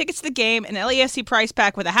 2 tickets to the game, an LAFC prize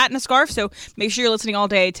pack with a hat and a scarf. So make sure you're listening all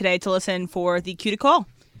day today to listen for the cue to call.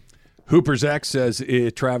 Hooper's X says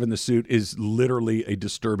Trav in the suit is literally a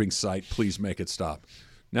disturbing sight. Please make it stop.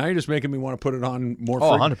 Now you're just making me want to put it on more.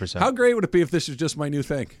 Oh, frequent. 100%. How great would it be if this is just my new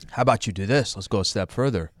thing? How about you do this? Let's go a step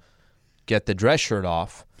further. Get the dress shirt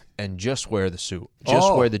off and just wear the suit.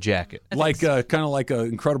 Just wear the jacket. Like kind of like an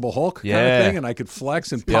Incredible Hulk kind Yeah. of thing, and I could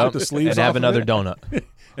flex and pop Yep. the sleeves and off have of another it. donut.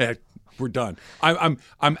 Yeah, we're done. I'm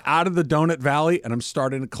out of the donut valley and I'm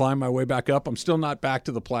starting to climb my way back up. I'm still not back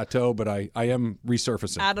to the plateau, but I am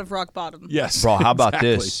resurfacing. Out of rock bottom. Yes, Bro, how about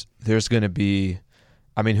exactly. this? There's going to be,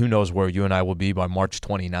 I mean, who knows where you and I will be by March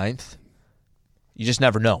 29th? You just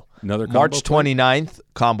never know. Another combo March plate? 29th,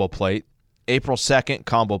 combo plate. April 2nd,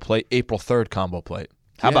 combo plate. April 3rd, combo plate.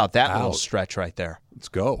 How Get about that little out. stretch right there? Let's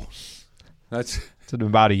go. That's It's been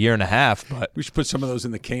about a year and a half, but we should put some of those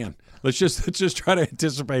in the can. Let's just try to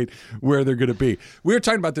anticipate where they're going to be. We were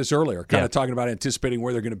talking about this earlier, kind of talking about anticipating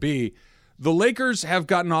where they're going to be. The Lakers have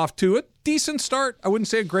gotten off to a decent start. I wouldn't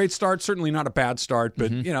say a great start, certainly not a bad start,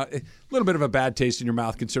 but you know, a little bit of a bad taste in your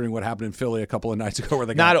mouth considering what happened in Philly a couple of nights ago where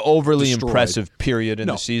they not got overly destroyed. impressive period in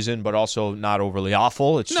No. the season, but also not overly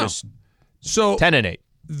awful. It's No. just So 10-8.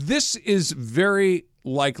 this is very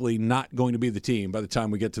likely not going to be the team by the time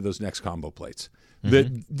we get to those next combo plates. Do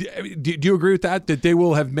you agree with that? That they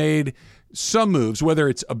will have made some moves, whether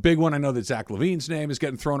it's a big one. I know that Zach LaVine's name is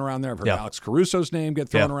getting thrown around there. I've heard Yeah. Alex Caruso's name get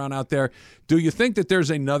thrown around out there. Do you think that there's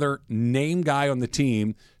another name guy on the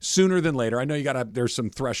team sooner than later? I know there's some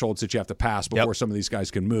thresholds that you have to pass before some of these guys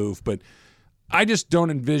can move, but I just don't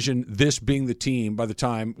envision this being the team by the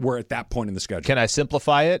time we're at that point in the schedule. Can I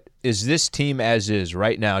simplify it? Is this team as is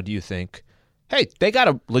right now, do you think, hey, they got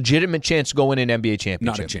a legitimate chance to go win an NBA championship?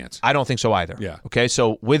 Not a chance. I don't think so either. Yeah. Okay,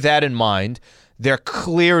 so with that in mind, they're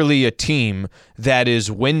clearly a team that is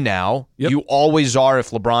win now. Yep. You always are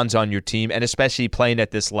if LeBron's on your team, and especially playing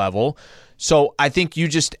at this level. So I think you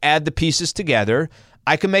just add the pieces together.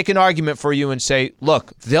 I can make an argument for you and say,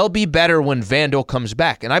 look, they'll be better when Vandal comes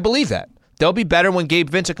back, and I believe that. They'll be better when Gabe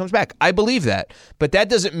Vincent comes back. I believe that. But that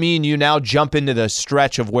doesn't mean you now jump into the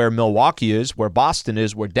stretch of where Milwaukee is, where Boston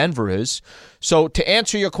is, where Denver is. So to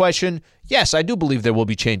answer your question, yes, I do believe there will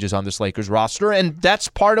be changes on this Lakers roster, and that's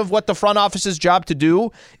part of what the front office's job to do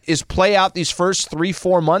is play out these first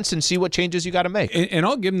 3-4 months and see what changes you got to make. And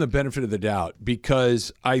I'll give them the benefit of the doubt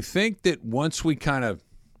because I think that once we kind of,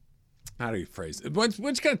 how do you phrase it? Once you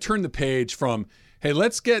kind of turn the page from, hey,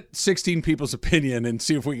 let's get 16 people's opinion and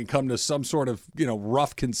see if we can come to some sort of,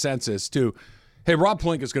 rough consensus to, hey, Rob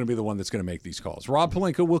Pelinka is going to be the one that's going to make these calls. Rob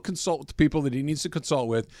Pelinka will consult with the people that he needs to consult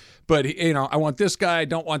with, but, I want this guy, I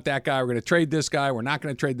don't want that guy, we're going to trade this guy, we're not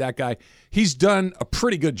going to trade that guy. He's done a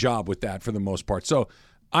pretty good job with that for the most part. So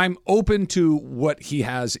I'm open to what he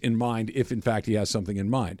has in mind, if in fact he has something in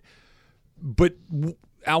mind. But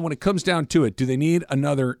Al, when it comes down to it, do they need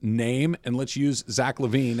another name? And let's use Zach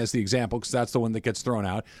LaVine as the example because that's the one that gets thrown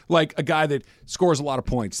out. Like a guy that scores a lot of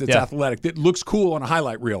points, that's athletic, that looks cool on a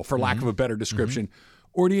highlight reel, for lack of a better description.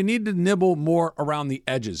 Or do you need to nibble more around the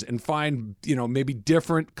edges and find, maybe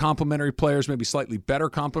different complementary players, maybe slightly better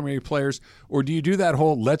complementary players? Or do you do that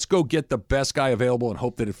whole let's go get the best guy available and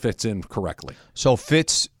hope that it fits in correctly? So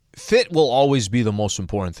fit will always be the most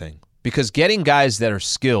important thing because getting guys that are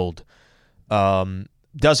skilled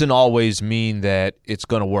doesn't always mean that it's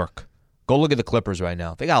going to work. Go look at the Clippers right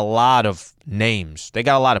now. They got a lot of names. They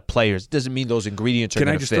got a lot of players. It doesn't mean those ingredients are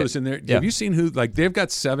going to fit. Can I just throw this in there? Yeah. Have you seen who, they've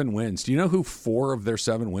got 7 wins. Do you know who 4 of their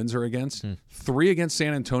 7 wins are against? 3 against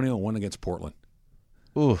San Antonio and 1 against Portland.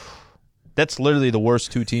 Oof. That's literally the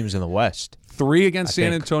worst 2 teams in the West. 3 against I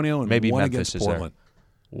San think Antonio and maybe 1 Memphis against is there. Portland.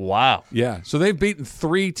 Wow. Yeah, so they've beaten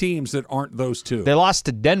 3 teams that aren't those 2. They lost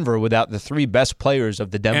to Denver without the 3 best players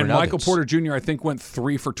of the Denver And Nuggets. Michael Porter Jr., I think, went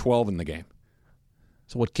 3 for 12 in the game.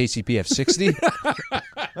 So what, KCP have 60?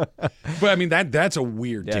 But I mean that's a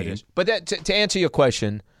weird Yeah, it team. is. But to answer your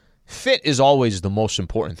question, fit is always the most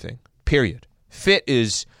important thing, period. Fit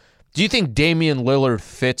is, do you think Damian Lillard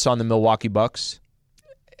fits on the Milwaukee Bucks?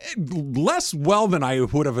 Less well than I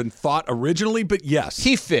would have thought originally, but yes.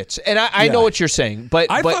 He fits. And I know what you're saying. But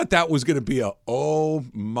I thought that was going to be oh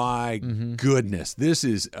my goodness, this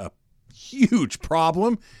is a huge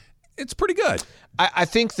problem. It's pretty good. I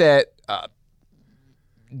think that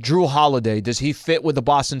Drew Holiday, does he fit with the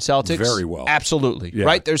Boston Celtics? Very well. Absolutely. Yeah.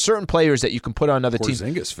 Right? There's certain players that you can put on other teams.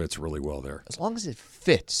 Porzingis fits really well there. As long as it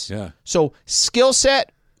fits. Yeah. So skill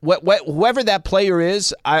set, whoever that player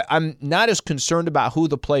is, I'm not as concerned about who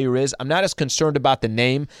the player is. I'm not as concerned about the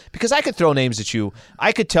name, because I could throw names at you.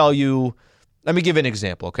 I could tell you, let me give an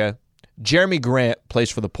example, okay? Jeremy Grant plays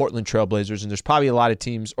for the Portland Trailblazers, and there's probably a lot of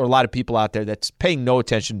teams or a lot of people out there that's paying no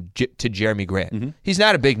attention to Jeremy Grant. He's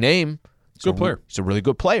not a big name. Good player. He's a really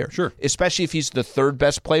good player. Sure. Especially if he's the third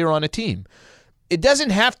best player on a team. It doesn't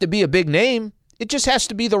have to be a big name. It just has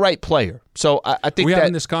to be the right player. So I think we're that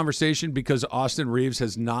having this conversation because Austin Reeves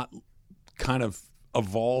has not kind of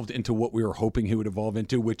evolved into what we were hoping he would evolve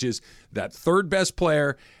into, which is that third best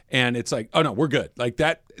player. And it's like, oh no, we're good. Like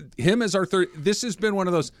that, him as our third. This has been one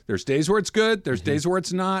of those. There's days where it's good. There's days where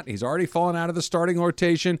it's not. He's already fallen out of the starting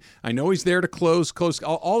rotation. I know he's there to close.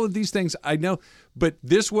 All of these things I know, but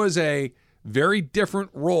this was a very different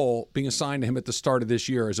role being assigned to him at the start of this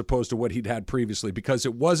year as opposed to what he'd had previously, because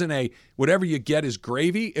it wasn't a whatever you get is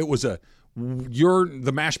gravy. It was you're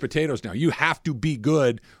the mashed potatoes now. You have to be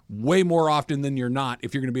good way more often than you're not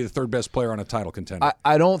if you're going to be the third best player on a title contender.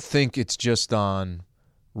 I don't think it's just on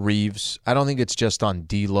Reeves. I don't think it's just on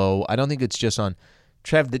D'Lo. I don't think it's just on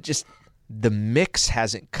Trev. The mix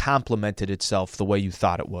hasn't complemented itself the way you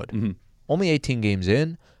thought it would. Only 18 games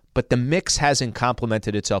in, but the mix hasn't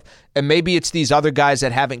complemented itself. And maybe it's these other guys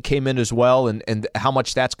that haven't came in as well and how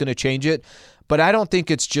much that's going to change it. But I don't think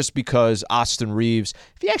it's just because Austin Reeves.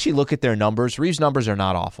 If you actually look at their numbers, Reeves' numbers are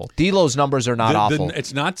not awful. D'Lo's numbers are not awful.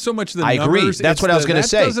 It's not so much the I numbers. agree. That's what I was going to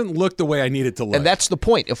say. That doesn't look the way I need it to look. And that's the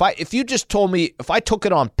point. If you just told me, if I took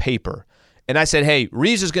it on paper and I said, hey,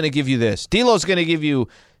 Reeves is going to give you this, D'Lo's going to give you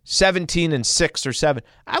 17 and 6 or 7,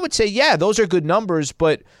 I would say, yeah, those are good numbers,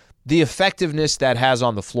 but the effectiveness that has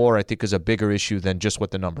on the floor, I think, is a bigger issue than just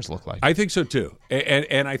what the numbers look like. I think so too,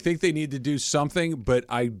 and I think they need to do something. But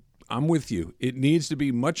I'm with you. It needs to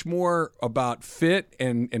be much more about fit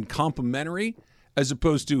and complementary, as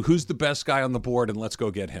opposed to who's the best guy on the board and let's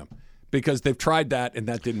go get him, because they've tried that and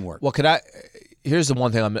that didn't work. Well, here's the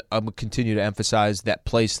one thing I'm going to continue to emphasize that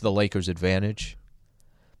plays to the Lakers' advantage.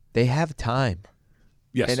 They have time.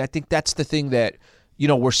 Yes, and I think that's the thing that,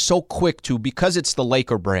 we're so quick to, because it's the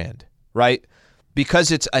Laker brand, right? Because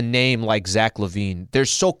it's a name like Zach LaVine, they're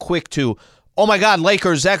so quick to, oh my God,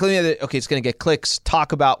 Lakers, Zach LaVine. Okay, it's going to get clicks,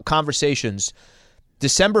 talk about conversations.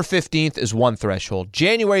 December 15th is one threshold.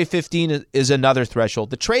 January 15th is another threshold.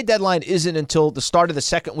 The trade deadline isn't until the start of the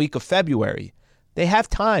second week of February. They have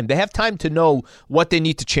time. They have time to know what they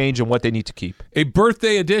need to change and what they need to keep. A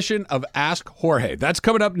birthday edition of Ask Jorge. That's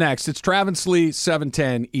coming up next. It's Travis Lee,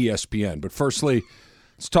 710 ESPN. But firstly,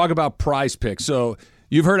 let's talk about Prize Picks. So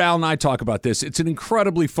you've heard Al and I talk about this. It's an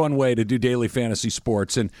incredibly fun way to do daily fantasy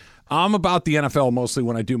sports. And I'm about the NFL mostly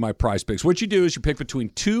when I do my Prize Picks. What you do is you pick between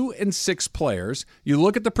 2 and 6 players. You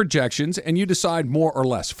look at the projections and you decide more or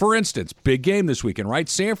less. For instance, big game this weekend, right?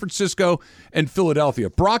 San Francisco and Philadelphia.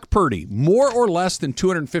 Brock Purdy, more or less than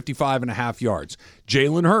 255.5 yards.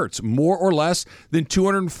 Jalen Hurts, more or less than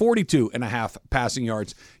 242.5 passing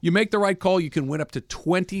yards. You make the right call, you can win up to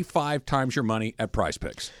 25 times your money at Prize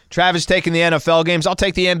Picks. Travis taking the NFL games. I'll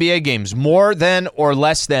take the NBA games. More than or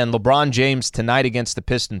less than LeBron James tonight against the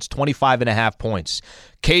Pistons, 25.5 points.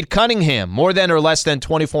 Cade Cunningham, more than or less than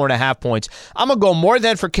 24.5 points. I'm going to go more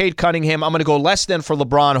than for Cade Cunningham. I'm going to go less than for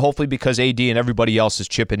LeBron, hopefully because AD and everybody else is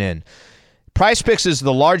chipping in. Prize Picks is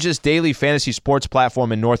the largest daily fantasy sports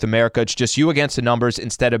platform in North America. It's just you against the numbers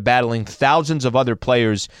instead of battling thousands of other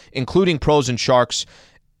players, including pros and sharks.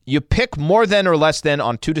 You pick more than or less than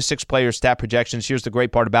on 2 to 6 players stat projections. Here's the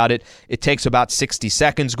great part about it. It takes about 60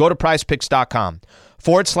 seconds. Go to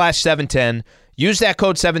prizepicks.com/710. Use that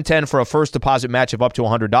code 710 for a first deposit match of up to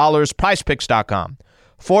 $100.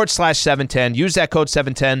 prizepicks.com/710. Use that code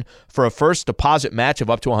 710 for a first deposit match of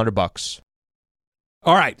up to $100.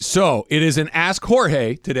 All right, so it is an Ask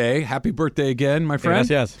Jorge today. Happy birthday again, my friend.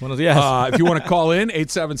 Yes. Buenos dias. If you want to call in,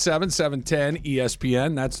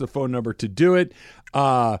 877-710-ESPN. That's the phone number to do it.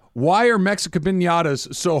 Why are Mexican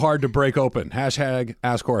piñatas so hard to break open? Hashtag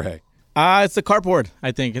Ask Jorge. It's the cardboard.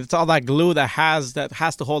 I think it's all that glue that has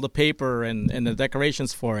to hold the paper and the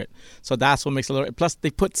decorations for it. So that's what makes it a little. Plus, they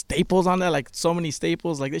put staples on there, like so many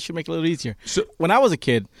staples. Like they should make it a little easier. So- when I was a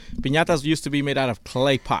kid, piñatas used to be made out of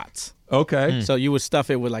clay pots. Okay. So you would stuff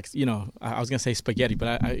it with I was gonna say spaghetti,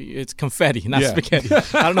 but it's confetti, not Yeah. spaghetti.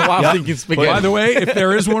 I don't know why I'm thinking spaghetti. By the way, if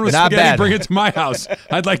there is one with Not spaghetti, bad. bring it to my house.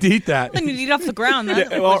 I'd like to eat that. Then you eat off the ground.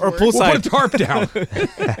 That or We'll poolside. put a tarp down.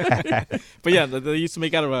 But yeah, they used to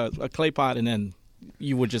make out of a clay pot, and then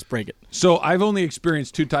you would just break it. So I've only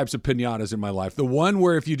experienced two types of piñatas in my life. The one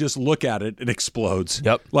where if you just look at it, it explodes.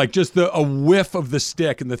 Yep. Like just a whiff of the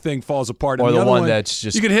stick and the thing falls apart. And Or the other one that's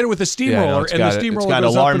just- you can hit it with a steamroller Yeah, no, it's and got the it- steamroller it's got an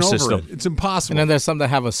goes alarm up and over system. it. It's impossible. And then there's some that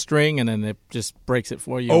have a string, and then it just breaks it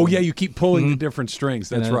for you. oh yeah, you keep pulling the different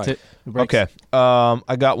strings. And That's then right. it breaks. Okay.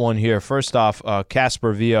 I got one here. First off,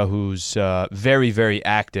 Casper Villa, who's very, very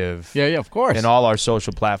active Yeah, of course. in all our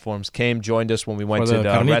social platforms, joined us when we went For to the the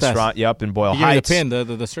carnitas. restaurant. Yep, in Boyle He gave me the Heights. pin,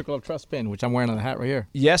 the Circle of Trust pin, which I'm wearing on the hat right here.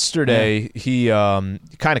 Yesterday, he kind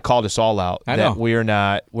of called us all out I that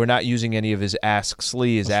know. we're not using any of his Ask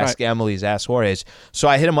Slee, his That's Ask right. Emily, his Ask Jorge's. So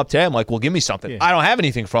I hit him up today. I'm like, well, give me something. Yeah. I don't have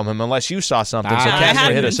anything from him unless you saw something. So Ah. I Casper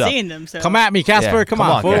haven't hit been us up. seeing them. So. Come at me, Casper. Yeah, come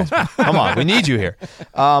on, fool. Casper. Come on, we need you here.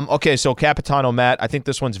 Okay, so Capitano Matt, I think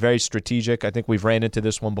this one's very strategic. I think we've ran into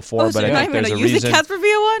this one before, Oh, but so I you're not think even there's a going to use the reason. Casper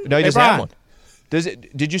Villa one? No, he Hey, doesn't have Brian. one.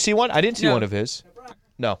 Did you see one? I didn't see No. one of his.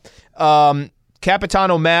 No.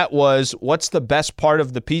 Capitano Matt was, what's the best part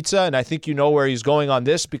of the pizza? And I think you know where he's going on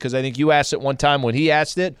this because I think you asked it one time when he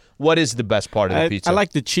asked it. What is the best part of the pizza? I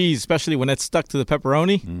like the cheese, especially when it's stuck to the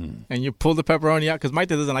pepperoni, and you pull the pepperoni out. Because Maite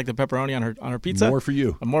doesn't like the pepperoni on her pizza. More for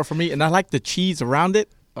you. More for me, and I like the cheese around it.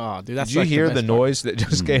 Oh, dude, that's Did you like hear the the best part. noise that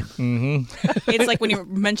just came? It's like when you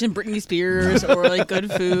mention Britney Spears or like Good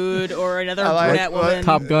Food or another I like- brunette woman.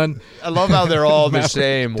 Top Gun. I love how they're all the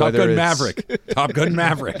same. Top whether Gun it's- Maverick. Top Gun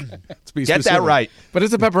Maverick. Let's be Get that specific. right. But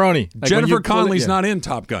it's a pepperoni. Like when Jennifer you pull it- Connelly's yeah. not in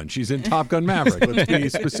Top Gun. She's in Top Gun Maverick. Let's be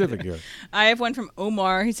specific here. I have one from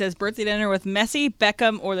Omar. He says birthday dinner with Messi,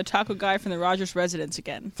 Beckham, or the taco guy from the Rogers residence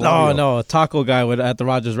again. Flavio. No, a taco guy at the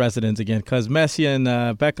Rogers residence again. Because Messi and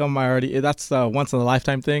Beckham, that's a once in a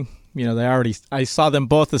lifetime thing. You know, I saw them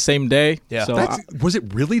both the same day. Yeah. So Was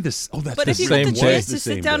it really this? Oh, that's But the if you same get the day. chance to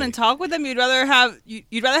sit down and talk with them, you'd rather have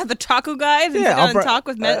the taco guy than Yeah, sit I'll down and talk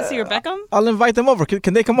with Messi or Beckham. I'll invite them over.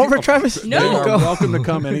 Can they come over, Travis? No. They There are you welcome to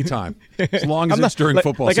come anytime, as long as it's during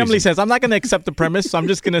football like season. Emily says, I'm not going to accept the premise. So I'm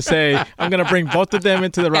just going to say I'm going to bring both of them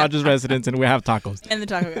into the Rogers residence and we have tacos. And the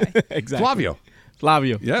taco guy. Exactly. Flavio.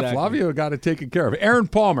 Flavio. Yeah, exactly. Flavio got it taken care of. Aaron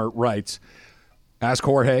Palmer writes, ask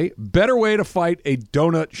Jorge, better way to fight a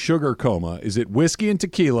donut sugar coma. Is it whiskey and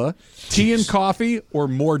tequila, tea and coffee, or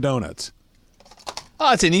more donuts?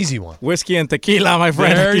 Oh, it's an easy one. Whiskey and tequila, my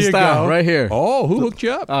friend. There Aquí you está, go. right here. Oh, who hooked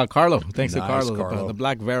you up? Carlo. Thanks Nice, to Carlo. Carlo. The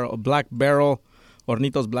Black Barrel,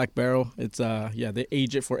 Hornitos Black Barrel. It's they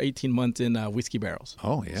age it for 18 months in whiskey barrels.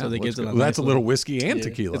 Oh, yeah. So they gives it a Well, that's nice a little whiskey and yeah.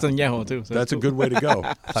 tequila. It's añejo too. So That's a cool. good way to go.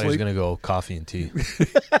 I thought he was Sleep. going to go coffee and tea.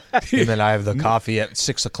 And then I have the coffee at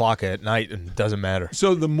 6 o'clock at night, and it doesn't matter.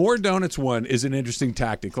 So the more donuts one is an interesting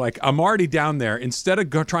tactic. Like, I'm already down there. Instead of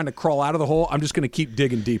trying to crawl out of the hole, I'm just going to keep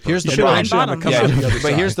digging deeper. Here's the And problem. eventually I'm gonna come Yeah, out the other but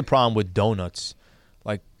side. here's the problem with donuts.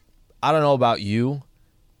 Like, I don't know about you.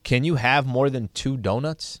 Can you have more than 2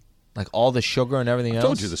 donuts? Like all the sugar and everything I else?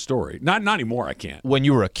 told you the story. Not anymore, I can't. When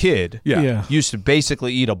you were a kid, Yeah. Yeah. you used to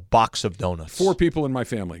basically eat a box of donuts. 4 people in my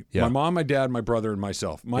family. Yeah. My mom, my dad, my brother, and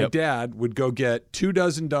myself. My Yep. dad would go get 2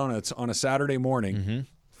 dozen donuts on a Saturday morning Mm-hmm.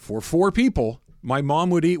 for 4 people. My mom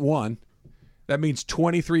would eat 1. That means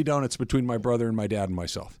 23 donuts between my brother and my dad and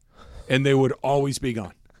myself. And they would always be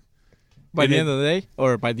gone. By And the it- end of the day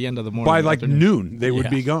or by the end of the morning? By like afternoon? noon, they would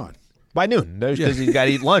Yeah. be gone. By noon. Because you got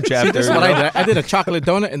to eat lunch after. That's you what I know? did. I did a chocolate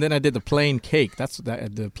donut and then I did the plain cake. That's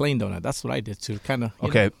the plain donut. That's what I did to kind of.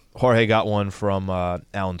 Okay, Jorge got one from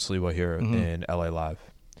Alan Sliwa here in LA Live.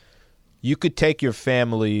 You could take your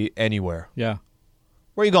family anywhere. Yeah.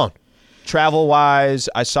 Where are you going? Travel-wise,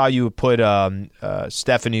 I saw you put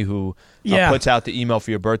Stephanie, who Yeah. puts out the email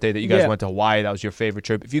for your birthday that you guys Yeah. went to Hawaii. That was your favorite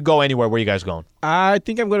trip. If you go anywhere, where are you guys going? I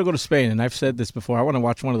think I'm going to go to Spain, and I've said this before. I want to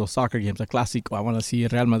watch one of those soccer games, a Clásico. I want to see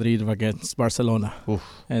Real Madrid against Barcelona. Oof.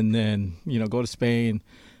 And then, go to Spain.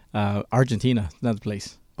 Argentina, another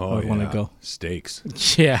place. Oh, I want to go. Steaks.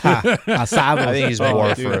 Yeah. Asado. I think he's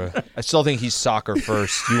more for. I still think he's soccer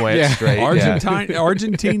first. You went Yeah. straight. yeah.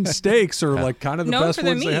 Argentine steaks are like kind of the Known best for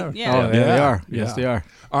their ones they meat, have. yeah. Oh, there they are. Yeah. Yes, they are.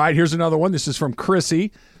 All right, here's another one. This is from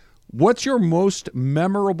Chrissy. What's your most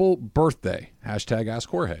memorable birthday? Hashtag Ask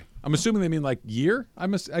Jorge. I'm assuming they mean like year. I'm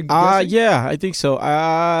guessing. Yeah, I think so.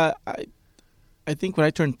 I think when I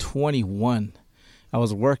turned 21, I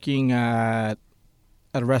was working at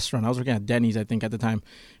at a restaurant. I was working at Denny's, I think, at the time.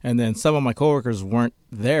 And then some of my coworkers weren't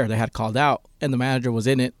there. They had called out, and the manager was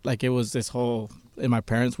in it. Like, it was this whole, and my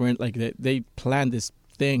parents weren't, like, they planned this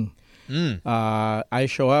thing. I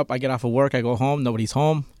show up, I get off of work, I go home, nobody's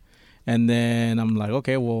home. And then I'm like,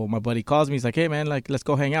 okay, well, my buddy calls me. He's like, hey, man, like, let's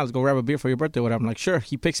go hang out. Let's go grab a beer for your birthday. Whatever. I'm like, sure.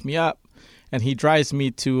 He picks me up, and he drives me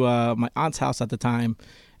to my aunt's house at the time.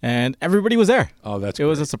 And everybody was there. Oh, that's It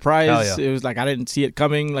was a surprise. Hell yeah. It was like I didn't see it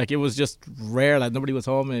coming. Like, it was just rare. Like, nobody was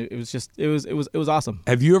home. It was awesome.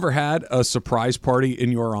 Have you ever had a surprise party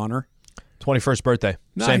in your honor? 21st birthday.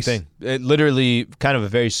 Same Nice. thing. It literally kind of a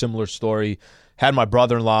very similar story. Had my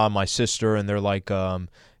brother-in-law and my sister, and they're like,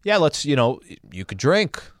 yeah, let's, you could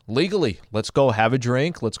drink legally. Let's go have a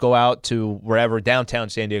drink. Let's go out to wherever, downtown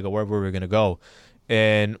San Diego, wherever we were going to go.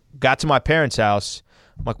 And got to my parents' house.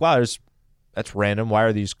 I'm like, wow, that's random. Why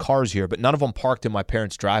are these cars here? But none of them parked in my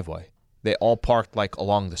parents' driveway. They all parked, like,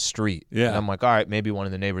 along the street. Yeah. And I'm like, all right, maybe one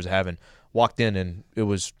of the neighbors having. Walked in, and it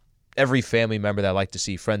was every family member that I like to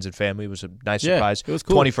see, friends and family. It was a nice Yeah, surprise. it was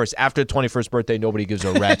cool. 21st, after the 21st birthday, nobody gives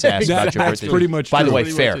a rat's ass about your That's birthday. pretty much By the true. way,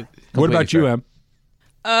 Pretty fair. much it. What about Completely you, fair. Em?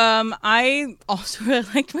 I also really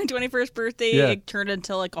liked my 21st birthday. Yeah. It turned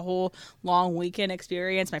into like a whole long weekend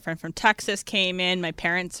experience. My friend from Texas came in. My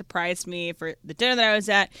parents surprised me for the dinner that I was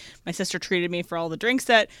at. My sister treated me for all the drinks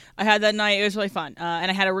that I had that night. It was really fun. And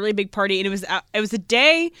I had a really big party. And it was the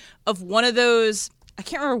day of one of those, I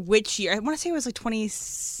can't remember which year. I want to say it was like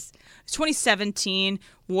 2017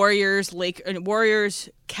 Warriors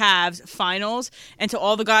Cavs finals, and so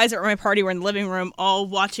all the guys that were at my party were in the living room all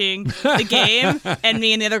watching the game, and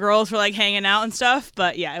me and the other girls were like hanging out and stuff.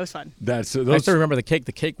 But yeah, it was fun. I I still remember the cake.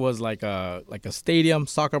 The cake was like a stadium,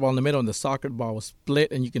 soccer ball in the middle, and the soccer ball was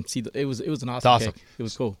split, and you can see it was an awesome cake. It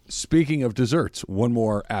was cool. Speaking of desserts, one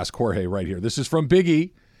more Ask Jorge right here. This is from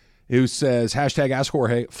Biggie, who says, hashtag Ask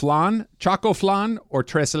Jorge, flan, choco flan, or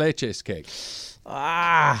tres leches cake?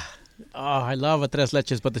 I love a tres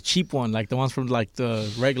leches, but the cheap one, like the ones from like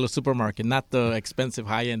the regular supermarket, not the expensive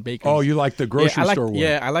high-end bakeries. Oh, you like the grocery store one?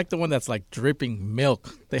 Yeah, I like the one that's like dripping milk.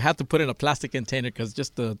 They have to put it in a plastic container because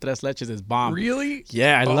just the tres leches is bomb. Really?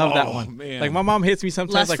 Yeah, I love that Oh, one. man. Like, my mom hits me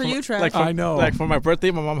sometimes. Less like for you, Trev. like I know. Like, for my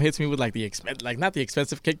birthday, my mom hits me with like not the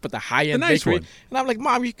expensive cake, but the high-end The nice bakery. one. And I'm like,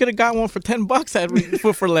 Mom, you could have got one for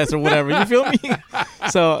 $10 for less or whatever. You feel me?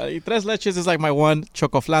 So tres leches is like my one.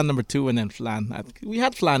 Choco flan number 2, and then flan. We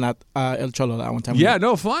had flan at El Cholo that one time. Yeah,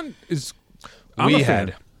 no, flan is. I'm We a fan.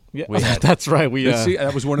 had. Yeah, We had. that's right. We See,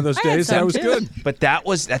 that was one of those days that some was too. good. But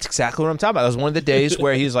that's exactly what I'm talking about. That was one of the days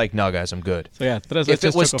where he's like, no, guys, I'm good. so yeah, tres If leches,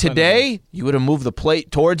 it was choco flan. today, you would have moved the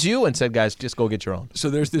plate towards you and said, guys, just go get your own. So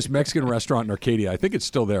there's this Mexican restaurant in Arcadia. I think it's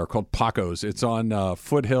still there, called Paco's. It's on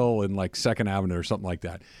Foothill and like 2nd Avenue or something like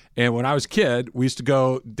that. And when I was a kid, we used to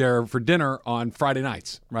go there for dinner on Friday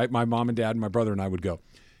nights, right? My mom and dad and my brother and I would go.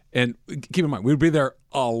 And keep in mind, we would be there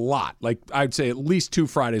a lot. Like, I'd say at least 2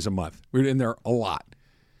 Fridays a month. We were in there a lot.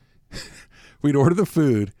 We'd order the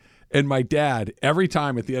food, and my dad, every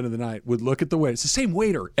time at the end of the night, would look at the waiter. It's the same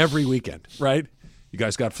waiter every weekend, right? You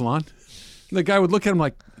guys got flan? And the guy would look at him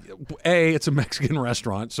like, A, it's a Mexican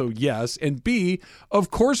restaurant, so yes. And B,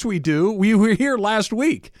 of course we do. We were here last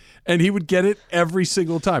week. And he would get it every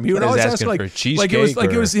single time. He would He's always ask asking like, for like it was cheesecake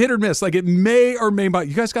like it or- was hit or miss. Like it may or may not.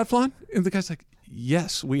 You guys got flan? And the guy's like,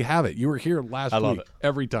 yes, we have it. You were here last love week. it.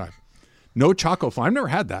 Every time. No choco flan. I've never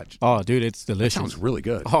had that. Oh, dude, it's delicious. Sounds really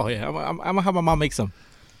good. Oh yeah, I'm gonna have my mom make some,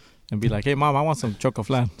 and be like, "Hey, Mom, I want some choco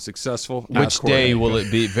flan." Successful. Which Ask Jorge. day will it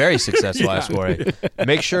be? Very successful, Ask Jorge.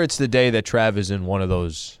 Make sure it's the day that Trav is in one of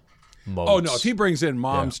those modes. Oh no! If he brings in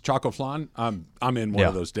mom's choco flan, I'm in one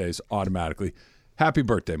of those days automatically. Happy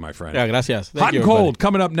birthday, my friend. Yeah, gracias. Thank Hot you, and cold everybody.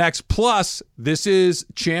 coming up next. Plus, this is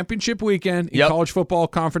championship weekend. In Yep. college football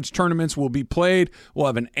conference tournaments will be played. We'll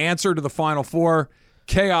have an answer to the Final Four.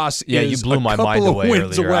 Chaos Yeah, is you blew a my couple mind of away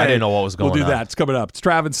wins earlier. away. I didn't know what was We'll going do on. that. It's coming up. It's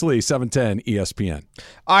Travis Lee, 710 ESPN.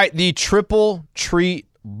 All right, the Triple Treat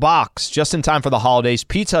Box. Just in time for the holidays,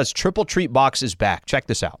 Pizza Hut's Triple Treat Box is back. Check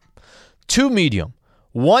this out. 2 medium,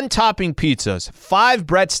 1 topping pizzas, 5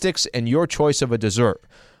 breadsticks, and your choice of a dessert.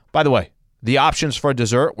 By the way, the options for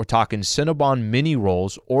dessert, we're talking Cinnabon mini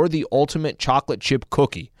rolls or the ultimate chocolate chip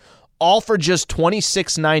cookie. All for just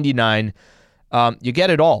 $26.99. You get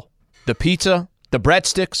it all. The pizza, the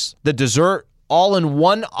breadsticks, the dessert, all in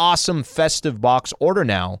one awesome festive box. Order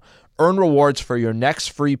now. Earn rewards for your next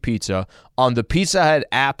free pizza on the Pizza Hut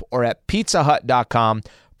app or at pizzahut.com.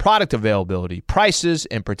 Product availability, prices,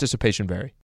 and participation vary.